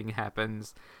dramatic thing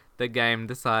happens, the game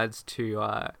decides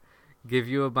to give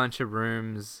you a bunch of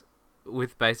rooms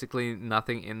with basically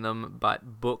nothing in them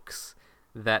but books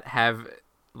that have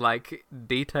like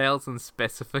details and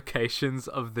specifications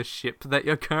of the ship that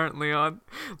you're currently on,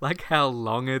 like how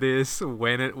long it is,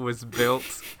 when it was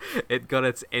built, it got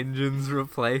its engines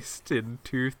replaced in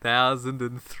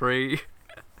 2003.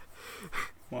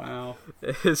 Wow.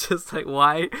 It's just like,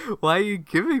 why are you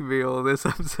giving me all this?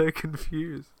 I'm so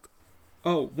confused.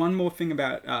 Oh, one more thing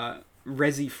about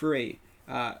Resi Free.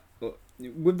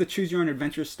 With the choose your own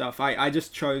adventure stuff, I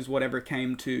just chose whatever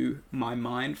came to my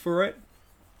mind for it,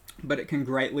 but it can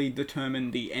greatly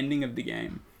determine the ending of the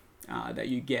game that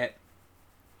you get.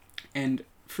 And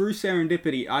through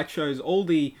serendipity, I chose all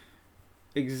the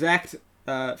exact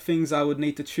things I would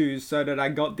need to choose so that I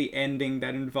got the ending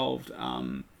that involved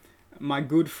my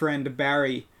good friend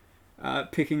Barry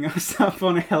picking us up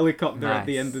on a helicopter at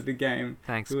the end of the game.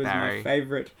 Thanks, who is Barry. my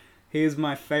favorite. He is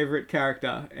my favorite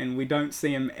character, and we don't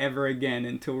see him ever again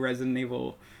until Resident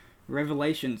Evil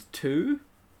Revelations 2.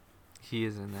 He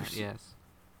is in that, yes.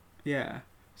 Yeah.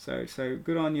 So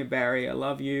good on you, Barry. I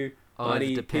love you,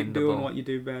 buddy. Keep doing what you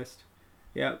do best.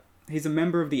 Yep. He's a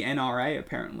member of the NRA,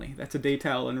 apparently. That's a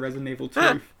detail in Resident Evil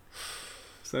 2.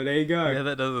 So there you go. Yeah,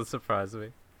 that doesn't surprise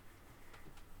me.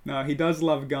 No, he does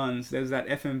love guns. There's that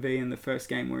FMV in the first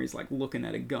game where he's like looking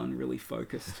at a gun really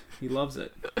focused. He loves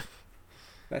it.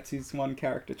 That's his one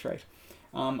character trait.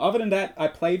 Other than that, I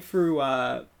played through,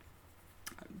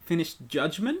 finished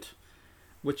Judgment,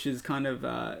 which is kind of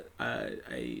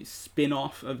a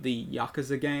spin-off of the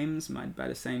Yakuza games made by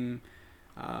the same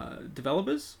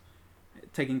developers,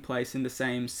 taking place in the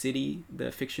same city,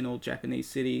 the fictional Japanese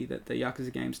city that the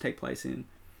Yakuza games take place in.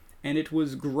 And it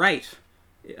was great.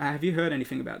 Have you heard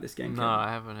anything about this game, No, Kevin?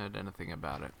 I haven't heard anything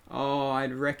about it. Oh,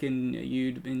 I'd reckon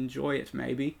you'd enjoy it,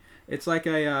 maybe. It's like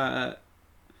a...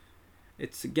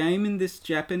 it's a game in this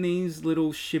Japanese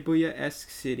little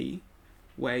Shibuya-esque city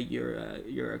where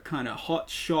you're a kind of hot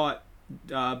shot,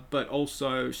 but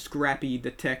also scrappy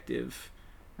detective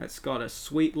that's got a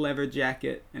sweet leather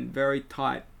jacket and very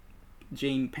tight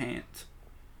jean pants.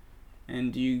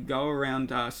 And you go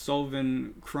around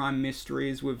solving crime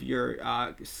mysteries with your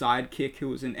sidekick, who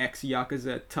was an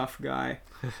ex-Yakuza tough guy.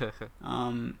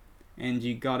 And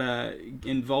you gotta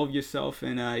involve yourself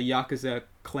in a Yakuza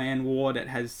clan war that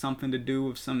has something to do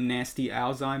with some nasty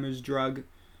Alzheimer's drug.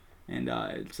 And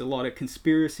it's a lot of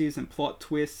conspiracies and plot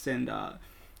twists, and a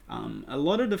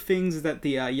lot of the things that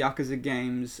the Yakuza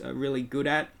games are really good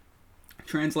at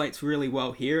translates really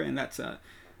well here, and that's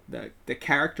the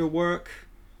character work.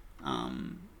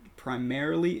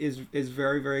 Primarily is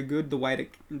very, very good. The way that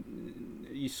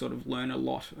you sort of learn a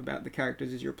lot about the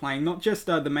characters as you're playing, not just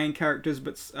the main characters,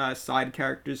 but side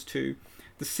characters too.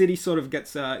 The city sort of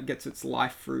gets its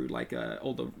life through like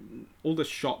all the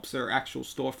shops are actual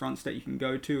storefronts that you can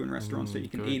go to and restaurants that you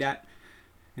can eat at,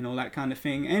 and all that kind of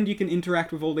thing. And you can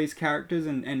interact with all these characters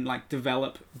and like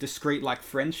develop discrete like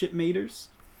friendship meters.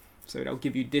 So they'll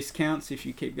give you discounts if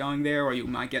you keep going there, or you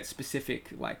might get specific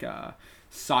like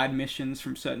side missions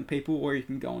from certain people, or you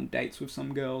can go on dates with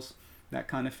some girls, that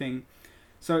kind of thing.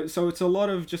 So it's a lot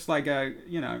of just like I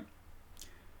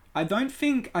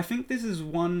think this is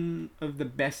one of the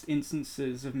best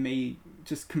instances of me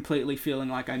just completely feeling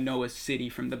like I know a city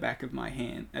from the back of my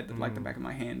hand, like the back of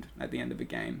my hand at the end of the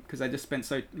game, because I just spent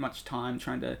so much time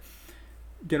trying to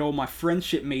get all my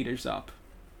friendship meters up.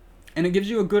 And it gives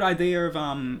you a good idea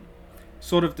of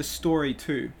sort of the story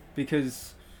too,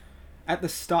 because at the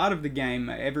start of the game,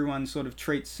 everyone sort of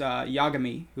treats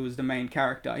Yagami, who is the main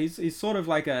character. He's sort of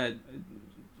like a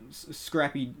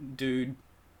scrappy dude,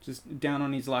 just down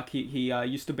on his luck. He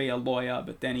used to be a lawyer,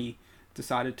 but then he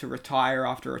decided to retire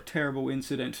after a terrible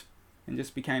incident and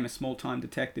just became a small-time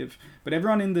detective. But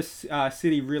everyone in this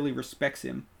city really respects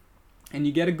him, and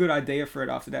you get a good idea for it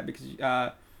after that, because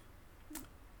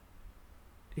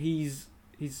he's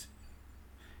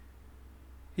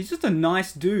just a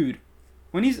nice dude.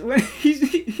 When he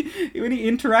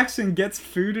interacts and gets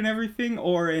food and everything,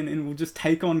 and will just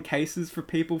take on cases for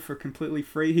people for completely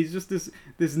free, he's just this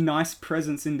nice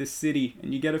presence in this city,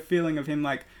 and you get a feeling of him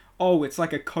like, oh, it's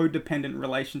like a codependent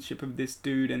relationship of this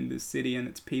dude and this city and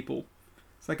its people.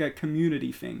 It's like a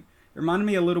community thing. It reminded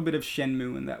me a little bit of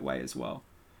Shenmue in that way as well.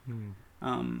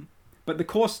 But the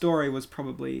core story was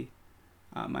probably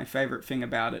my favorite thing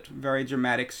about it. Very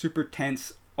dramatic, super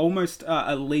tense, almost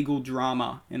a legal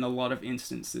drama in a lot of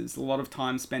instances. A lot of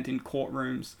time spent in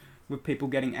courtrooms with people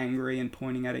getting angry and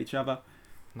pointing at each other.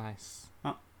 Nice.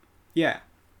 Yeah,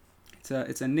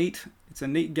 it's a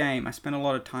neat game. I spent a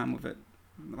lot of time with it.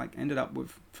 Like ended up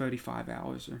with 35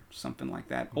 hours or something like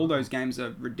that. All those games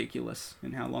are ridiculous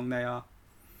in how long they are.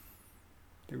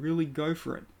 They really go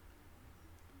for it.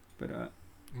 But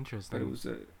Interesting. but it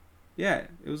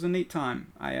was a neat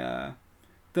time.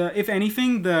 If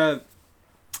anything, the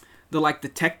like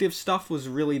detective stuff was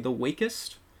really the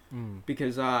weakest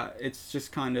because it's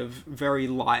just kind of very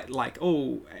light, like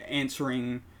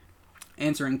answering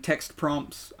text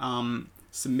prompts,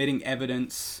 submitting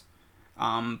evidence,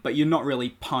 but you're not really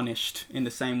punished in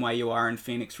the same way you are in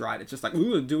Phoenix Wright. It's just like,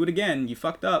 ooh, do it again, you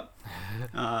fucked up.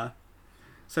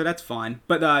 So that's fine.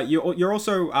 But you're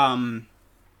also one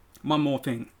more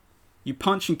thing. You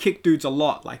punch and kick dudes a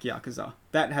lot like Yakuza.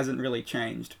 That hasn't really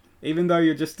changed. Even though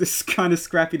you're just this kind of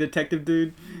scrappy detective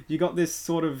dude, you got this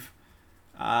sort of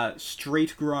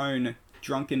street-grown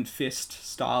drunken fist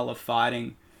style of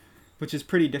fighting, which is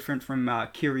pretty different from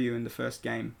Kiryu in the first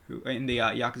game, in the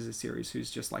Yakuza series, who's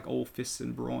just like all fists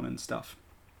and brawn and stuff.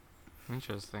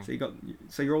 Interesting.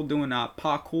 So you're all doing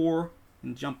parkour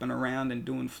and jumping around and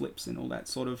doing flips and all that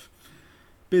sort of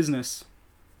business.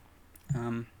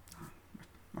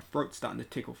 My throat's starting to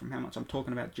tickle from how much I'm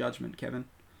talking about Judgment, Kevin.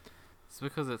 It's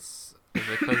because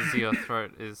your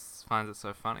throat finds it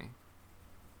so funny.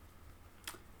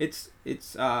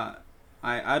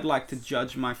 I'd like to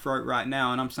judge my throat right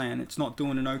now, and I'm saying it's not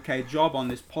doing an okay job on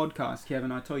this podcast,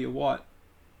 Kevin. I tell you what.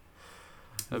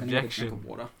 Objection. Drink of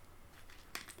water.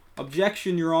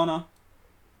 Objection, Your Honor.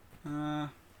 No,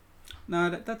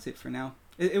 that's it for now.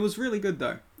 It was really good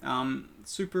though.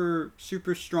 Super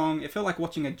strong. It felt like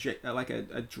watching a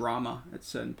drama at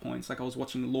certain points. Like I was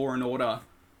watching Law and Order,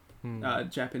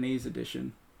 Japanese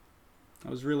edition. I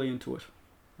was really into it.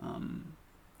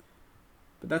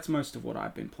 But that's most of what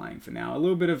I've been playing for now. A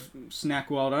little bit of Snack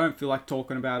World. I don't feel like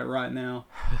talking about it right now.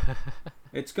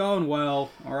 It's going well,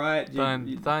 all right.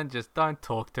 Don't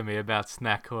talk to me about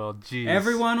Snack World. Jeez.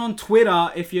 Everyone on Twitter,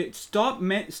 if you stop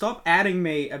adding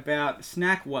me about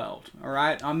Snack World, all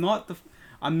right. I'm not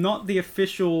the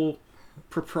official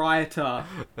proprietor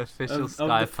official of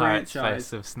Sky the Pirates franchise.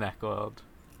 face of Snack World.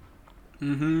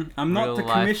 I'm not the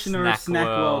commissioner of Snack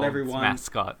World, everyone.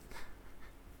 Mascot.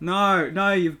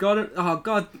 No, you've got it. Oh,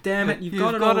 god damn it, you've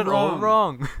got it all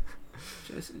wrong.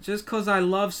 Just because I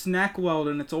love Snack World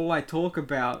and it's all I talk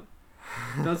about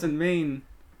doesn't mean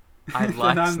I that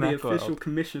like I'm Snack the official World.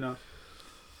 commissioner.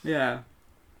 Yeah,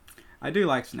 I do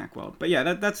like Snack World, but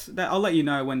yeah, that's that. I'll let you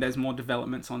know when there's more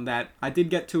developments on that. I did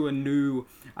get to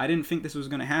I didn't think this was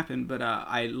going to happen, but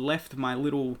I left my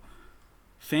little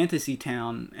fantasy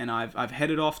town and I've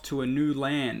headed off to a new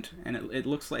land, and it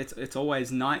looks like it's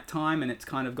always nighttime, and it's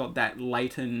kind of got that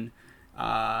Leighton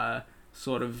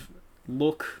sort of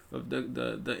look of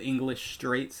the English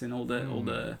streets and all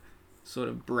the sort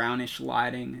of brownish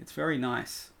lighting. It's very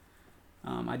nice.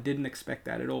 I didn't expect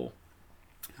that at all.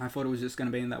 I thought it was just going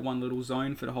to be in that one little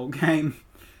zone for the whole game.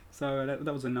 So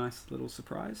that was a nice little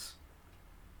surprise.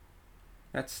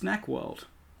 That's Snack World.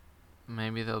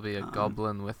 Maybe there'll be a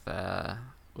goblin with a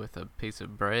piece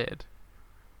of bread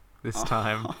this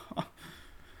time.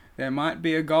 There might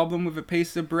be a goblin with a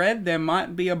piece of bread. There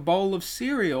might be a bowl of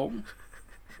cereal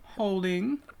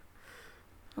holding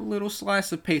a little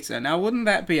slice of pizza. Now, wouldn't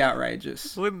that be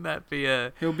outrageous? Wouldn't that be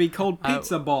a... He'll be called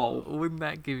Pizza Bowl. Wouldn't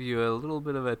that give you a little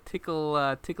bit of a tickle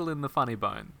in the funny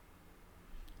bone?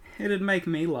 It'd make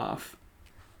me laugh.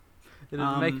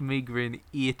 It'd make me grin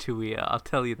ear to ear, I'll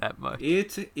tell you that much. Ear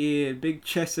to ear, big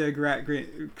Chester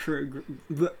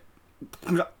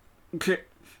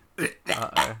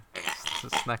Uh-oh.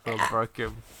 Snack World broke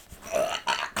him.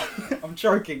 I'm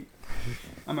choking.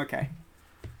 I'm okay.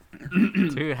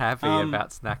 Too happy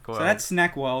about Snack World. So that's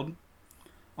Snack World.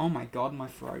 Oh my god, my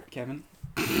throat, Kevin.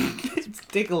 It's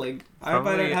tickling. I hope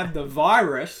I don't have the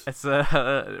virus. It's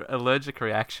a allergic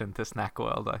reaction to Snack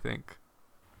World, I think.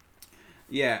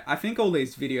 Yeah, I think all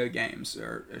these video games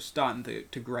are starting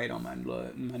to grate on my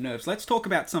nerves. Let's talk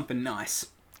about something nice.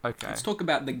 Okay. Let's talk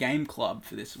about the game club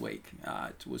for this week.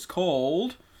 It was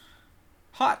called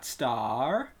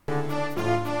Hotstar.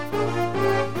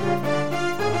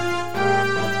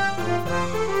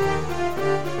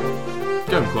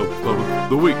 Game Club of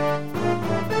the Week.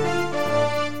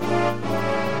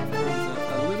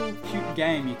 It's a little cute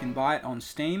game. You can buy it on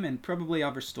Steam and probably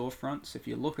other storefronts if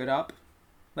you look it up.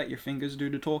 Let your fingers do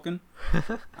the talking.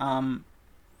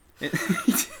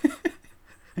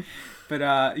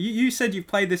 But you said you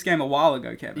played this game a while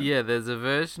ago, Kevin. Yeah, there's a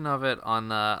version of it on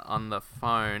the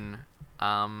phone.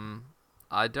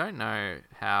 I don't know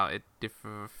how it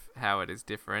is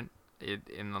different.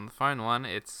 On the phone one,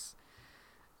 it's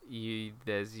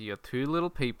there's your two little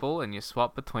people and you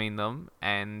swap between them,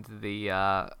 and they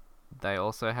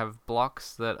also have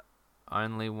blocks that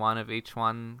only one of each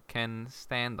one can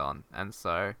stand on, and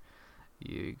so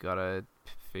you gotta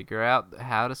figure out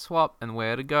how to swap and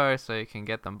where to go so you can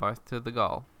get them both to the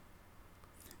goal.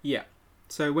 Yeah.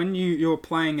 So when you're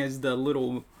playing as the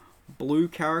little blue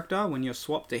character, when you're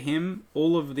swapped to him,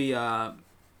 all of the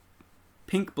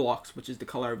pink blocks, which is the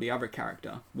color of the other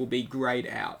character, will be grayed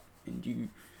out, and you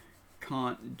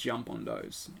can't jump on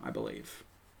those, I believe,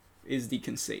 is the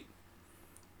conceit.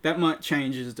 That might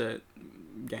change as the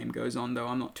game goes on, though.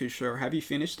 I'm not too sure. Have you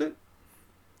finished it?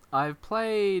 I've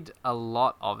played a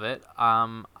lot of it.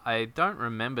 I don't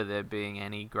remember there being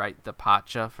any great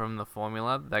departure from the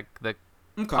formula. The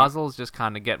Okay. puzzles just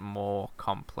kind of get more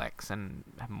complex and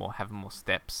have more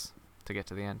steps to get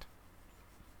to the end.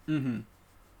 Mm-hmm.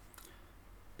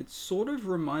 It sort of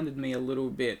reminded me a little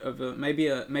bit of maybe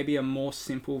a more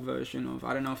simple version of,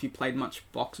 I don't know if you played much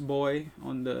Box Boy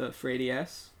on the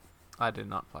 3DS. I did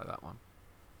not play that one.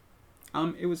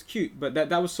 It was cute, but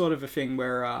that was sort of a thing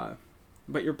where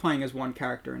but you're playing as one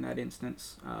character in that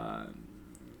instance,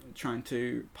 trying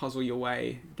to puzzle your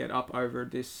way, get up over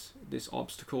this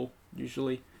obstacle,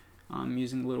 usually,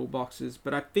 using little boxes.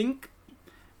 But I think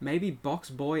maybe Box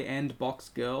Boy and Box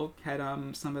Girl had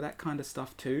some of that kind of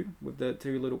stuff too, with the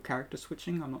two little character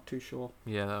switching. I'm not too sure.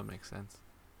 Yeah, that makes sense.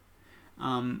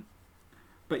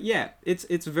 But yeah,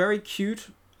 it's very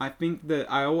cute. I think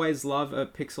that I always love a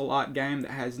pixel art game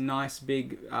that has nice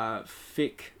big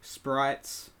thick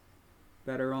sprites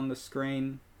that are on the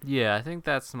screen. Yeah, I think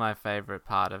that's my favorite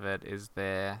part of it, is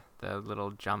the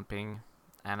little jumping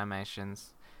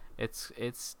animations.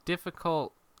 It's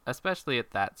difficult, especially at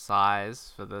that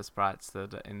size, for the sprites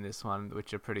that are in this one,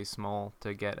 which are pretty small,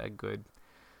 to get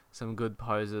some good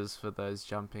poses for those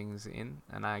jumpings in,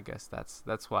 and I guess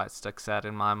that's why it sticks out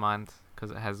in my mind,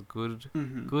 because it has good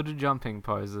jumping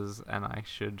poses, and I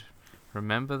should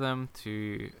remember them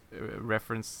to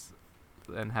reference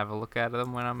and have a look at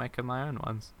them when I'm making my own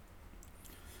ones.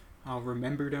 I'll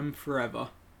remember them forever.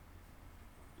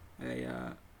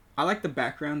 I like the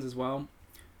backgrounds as well.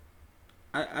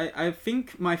 I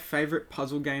think my favorite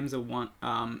puzzle games are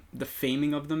the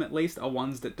theming of them, at least, are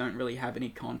ones that don't really have any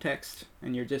context,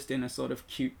 and you're just in a sort of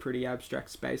cute, pretty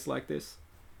abstract space like this.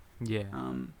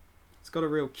 Yeah. It's got a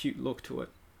real cute look to it.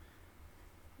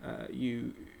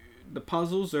 The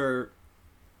puzzles are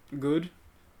good,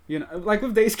 like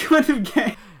with these kind of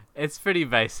games. It's pretty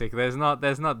basic. There's not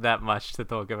that much to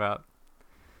talk about.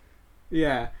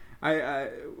 Yeah,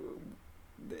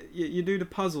 you do the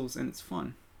puzzles and it's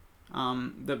fun.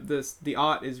 The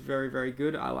art is very, very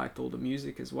good. I liked all the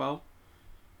music as well.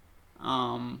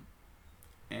 And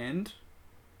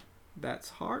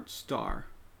that's Heartstar.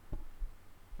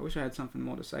 I wish I had something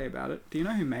more to say about it. Do you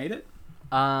know who made it?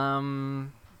 I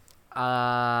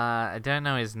don't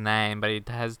know his name, but he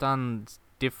has done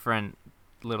different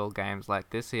little games like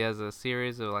this. He has a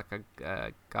series of like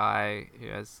a guy who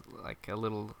has like a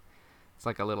little. It's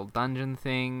like a little dungeon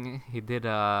thing. He did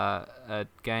a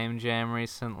game jam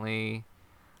recently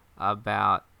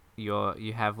about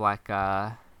you have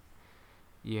a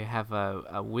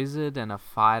wizard and a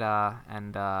fighter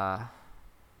and a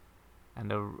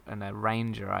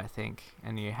ranger, I think,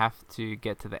 and you have to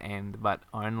get to the end, but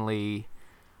only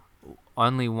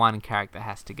one character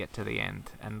has to get to the end,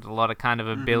 and a lot of kind of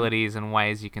abilities and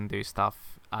ways you can do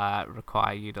stuff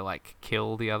require you to like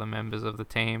kill the other members of the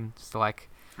team, just to like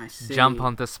jump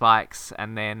onto spikes,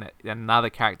 and then another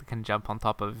character can jump on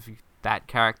top of that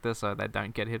character so they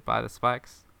don't get hit by the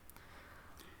spikes.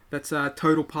 That's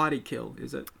Total Party Kill,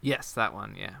 is it? Yes, that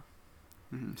one, yeah.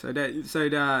 So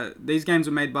these games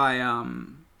were made by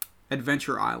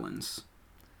Adventure Islands.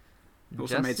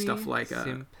 Also Jesse made stuff like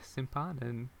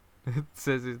Simpanen. It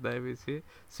says his name is here.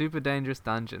 Super Dangerous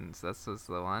Dungeons. That's just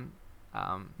the one.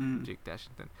 Duke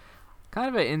Dashington. Kind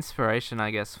of an inspiration,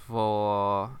 I guess,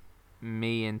 for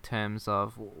me in terms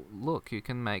of, look, you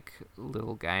can make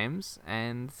little games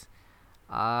and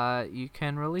you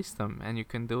can release them, and you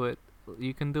can do it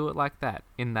like that,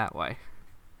 in that way.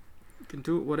 You can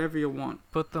do it whatever you want.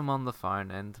 Put them on the phone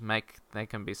and they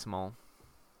can be small.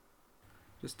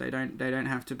 Just they don't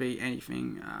have to be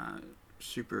anything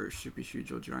super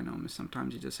huge or ginormous.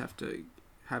 Sometimes you just have to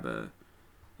have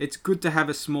it's good to have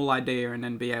a small idea and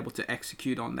then be able to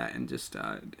execute on that and just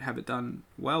have it done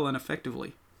well and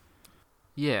effectively.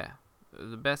 Yeah,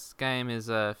 the best game is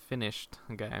a finished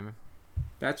game.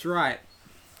 That's right.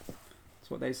 That's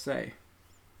what they say.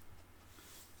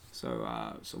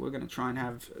 So we're gonna try and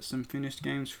have some finished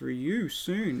games for you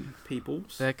soon,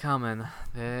 peoples. They're coming.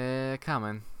 They're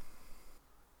coming.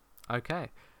 Okay.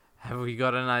 Have we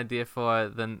got an idea for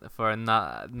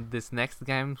this next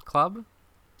game club?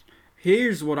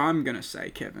 Here's what I'm gonna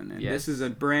say, Kevin, and Yes. this is a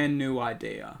brand new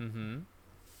idea. Mm-hmm.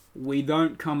 We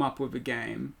don't come up with a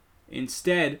game.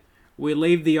 Instead, we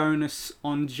leave the onus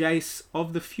on Jace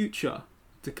of the future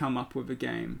to come up with a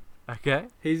game. Okay.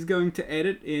 He's going to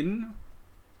edit in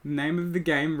the name of the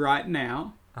game right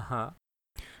now. Uh-huh.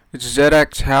 It's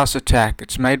ZX House Attack.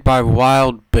 It's made by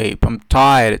Wild Beep. I'm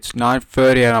tired. It's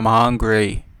 9:30 and I'm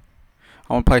hungry.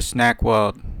 I want to play Snack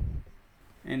World.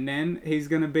 And then he's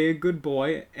going to be a good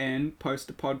boy and post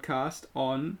a podcast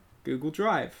on Google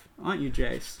Drive. Aren't you,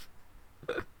 Jace?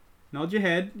 Nod your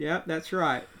head. Yep, that's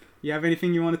right. You have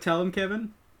anything you want to tell him,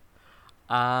 Kevin?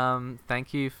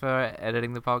 Thank you for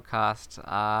editing the podcast.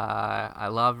 I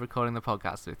love recording the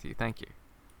podcast with you. Thank you.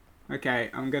 Okay,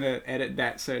 I'm going to edit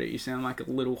that so that you sound like a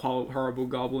little horrible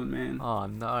goblin man. Oh,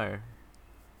 no.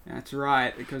 That's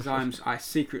right, because I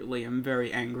secretly am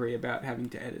very angry about having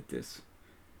to edit this.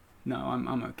 No,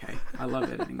 I'm okay. I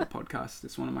love editing the podcast.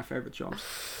 It's one of my favorite jobs.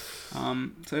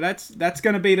 So that's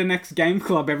going to be the next game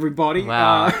club, everybody.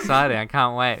 Wow, exciting. I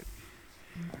can't wait.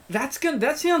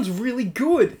 That sounds really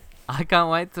good. I can't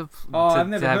wait to I've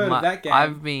never have heard of that game.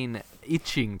 I've been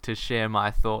itching to share my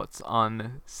thoughts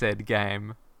on said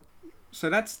game. So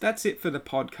that's it for the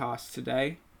podcast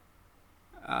today.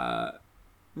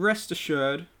 Rest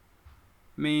assured,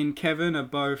 me and Kevin are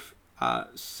both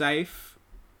safe.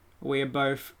 We are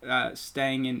both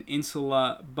staying in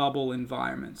insular bubble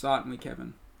environments, aren't we,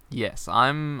 Kevin? Yes,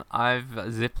 I've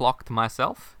ziplocked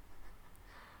myself.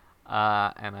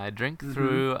 And I drink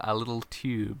through a little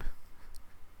tube.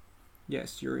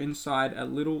 Yes, you're inside a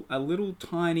little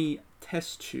tiny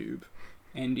test tube,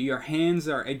 and your hands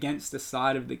are against the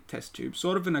side of the test tube,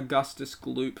 sort of an Augustus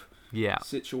Gloop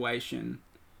situation.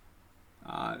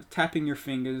 Tapping your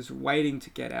fingers, waiting to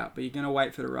get out, but you're gonna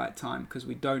wait for the right time because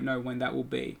we don't know when that will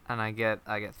be. And I get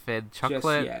fed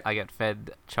chocolate. yet. I get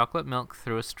fed chocolate milk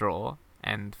through a straw,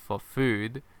 and for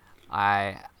food,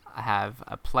 I have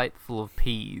a plate full of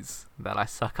peas that I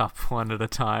suck up one at a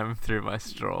time through my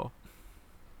straw.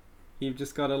 You've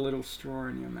just got a little straw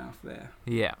in your mouth there.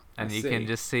 Yeah, and I you see. can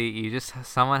just see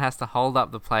someone has to hold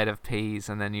up the plate of peas,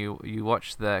 and then you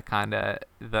watch the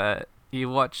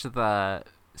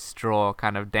straw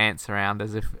kind of dance around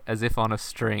as if on a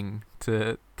string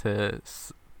to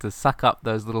suck up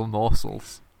those little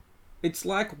morsels. It's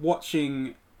like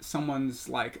watching someone's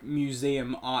like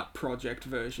museum art project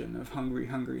version of Hungry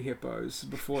Hungry Hippos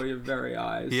before your very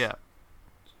eyes. Yeah.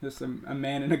 Just a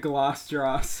man in a glass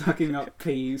jar sucking up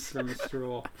peas from a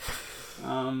straw.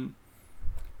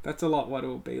 That's a lot what it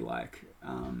will be like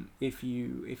if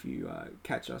you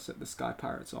catch us at the Sky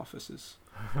Pirates offices.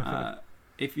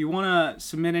 If you want to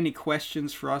submit any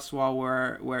questions for us while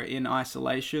we're in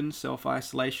isolation,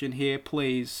 self-isolation here,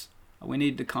 please. We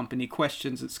need the company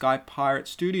questions at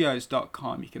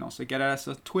skypiratestudios.com. You can also get at us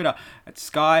on Twitter at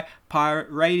Sky Pirate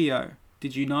Radio.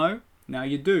 Did you know? Now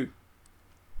you do.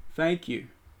 Thank you.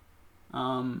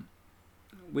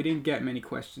 We didn't get many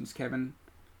questions, Kevin.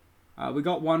 We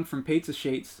got one from Pizza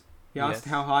Sheets. He asked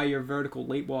how high your vertical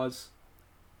leap was.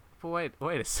 But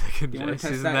wait a second, Do you wanna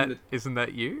Jace. test Isn't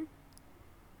that you?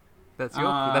 That's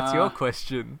your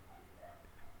question.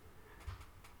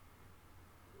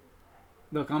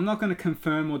 Look, I'm not going to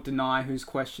confirm or deny whose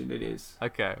question it is.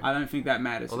 Okay. I don't think that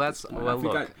matters. Well, at this point.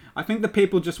 look. I think the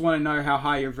people just want to know how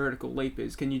high your vertical leap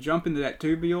is. Can you jump into that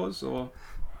tube of yours, or?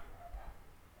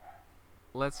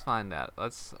 Let's find out.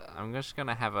 I'm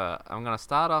gonna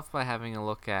start off by having a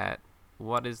look at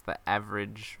what is the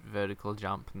average vertical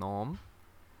jump norm.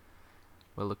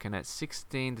 We're looking at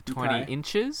 16 to 20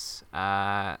 inches,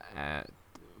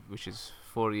 which is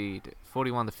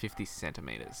 41 to 50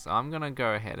 centimeters. So I'm gonna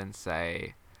go ahead and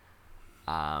say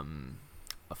a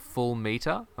full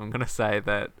meter. I'm gonna say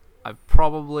that I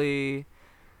probably,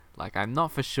 I'm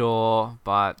not for sure,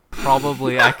 but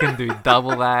probably I can do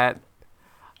double that.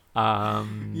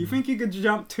 You think you could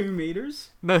jump 2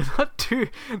 meters? No, not 2.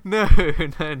 No,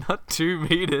 not 2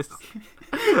 meters.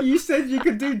 You said you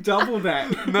could do double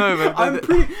that. No, but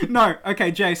No,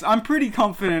 okay, Jace, I'm pretty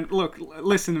confident. Look,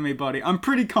 listen to me, buddy. I'm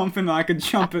pretty confident I could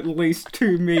jump at least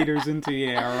 2 meters into the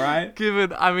air, alright?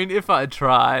 If I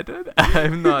tried,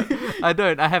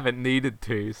 I haven't needed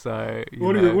to, so,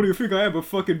 What do you think I am, a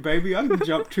fucking baby? I can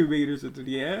jump 2 meters into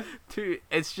the air.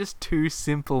 It's just 2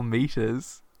 simple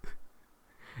meters.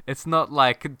 It's not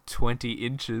like 20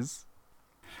 inches.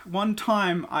 one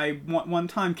time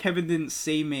Kevin didn't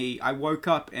see me. I woke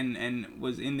up and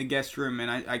was in the guest room, and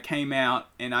I came out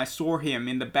and I saw him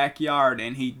in the backyard,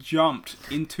 and he jumped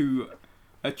into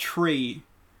a tree.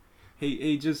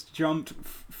 He just jumped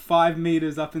 5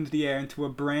 meters up into the air into a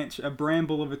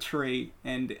bramble of a tree,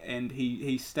 and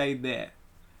he stayed there.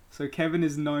 So Kevin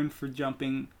is known for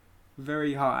jumping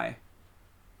very high.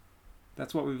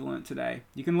 That's what we've learned today.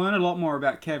 You can learn a lot more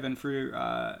about Kevin through,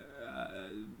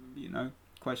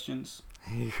 questions.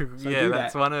 So Yeah, do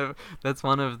that's that.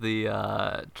 one of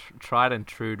the tried and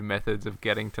true methods of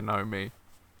getting to know me.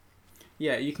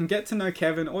 Yeah, you can get to know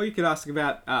Kevin, or you could ask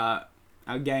about our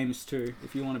games too,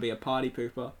 if you want to be a party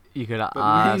pooper. You could But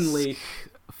ask mainly,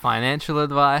 financial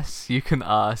advice. You can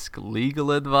ask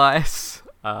legal advice.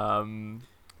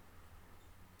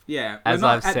 yeah, As we're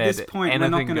not, I've at this said, point, we're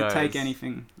not anything going to take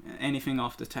goes. anything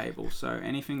off the table. So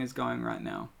anything is going right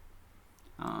now.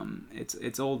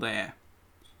 It's all there.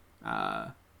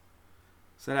 So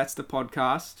that's the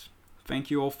podcast.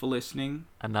 Thank you all for listening.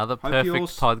 Another Hope you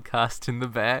perfect all podcast in the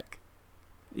back.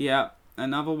 Yeah,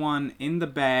 another one in the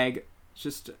bag.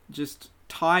 Just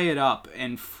tie it up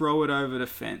and throw it over the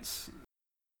fence.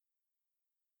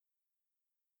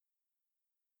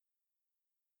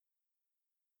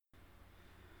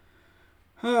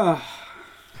 I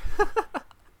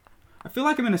feel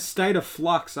like I'm in a state of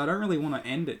flux. I don't really want to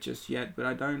end it just yet, but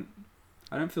I don't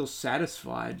feel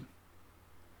satisfied.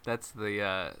 That's the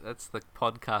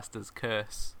podcaster's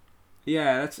curse.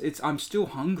 Yeah, I'm still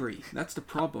hungry. That's the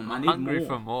problem. I need Hungry more.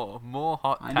 for more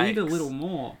hot takes. I need a little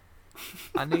more.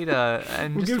 I need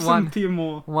and We'll just give some one to you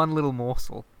more. one little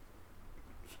morsel.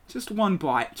 Just one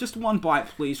bite. Just one bite,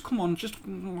 please. Come on, just.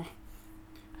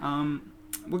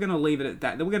 We're gonna leave it at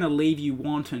that. We're gonna leave you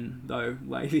wanting, though,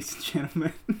 ladies and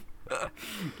gentlemen.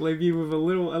 Leave you with a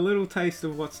little taste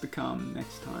of what's to come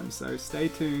next time. So stay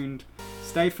tuned,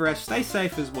 stay fresh, stay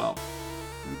safe as well,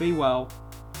 and be well.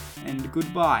 And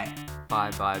goodbye.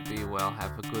 Bye, be well,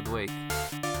 have a good week.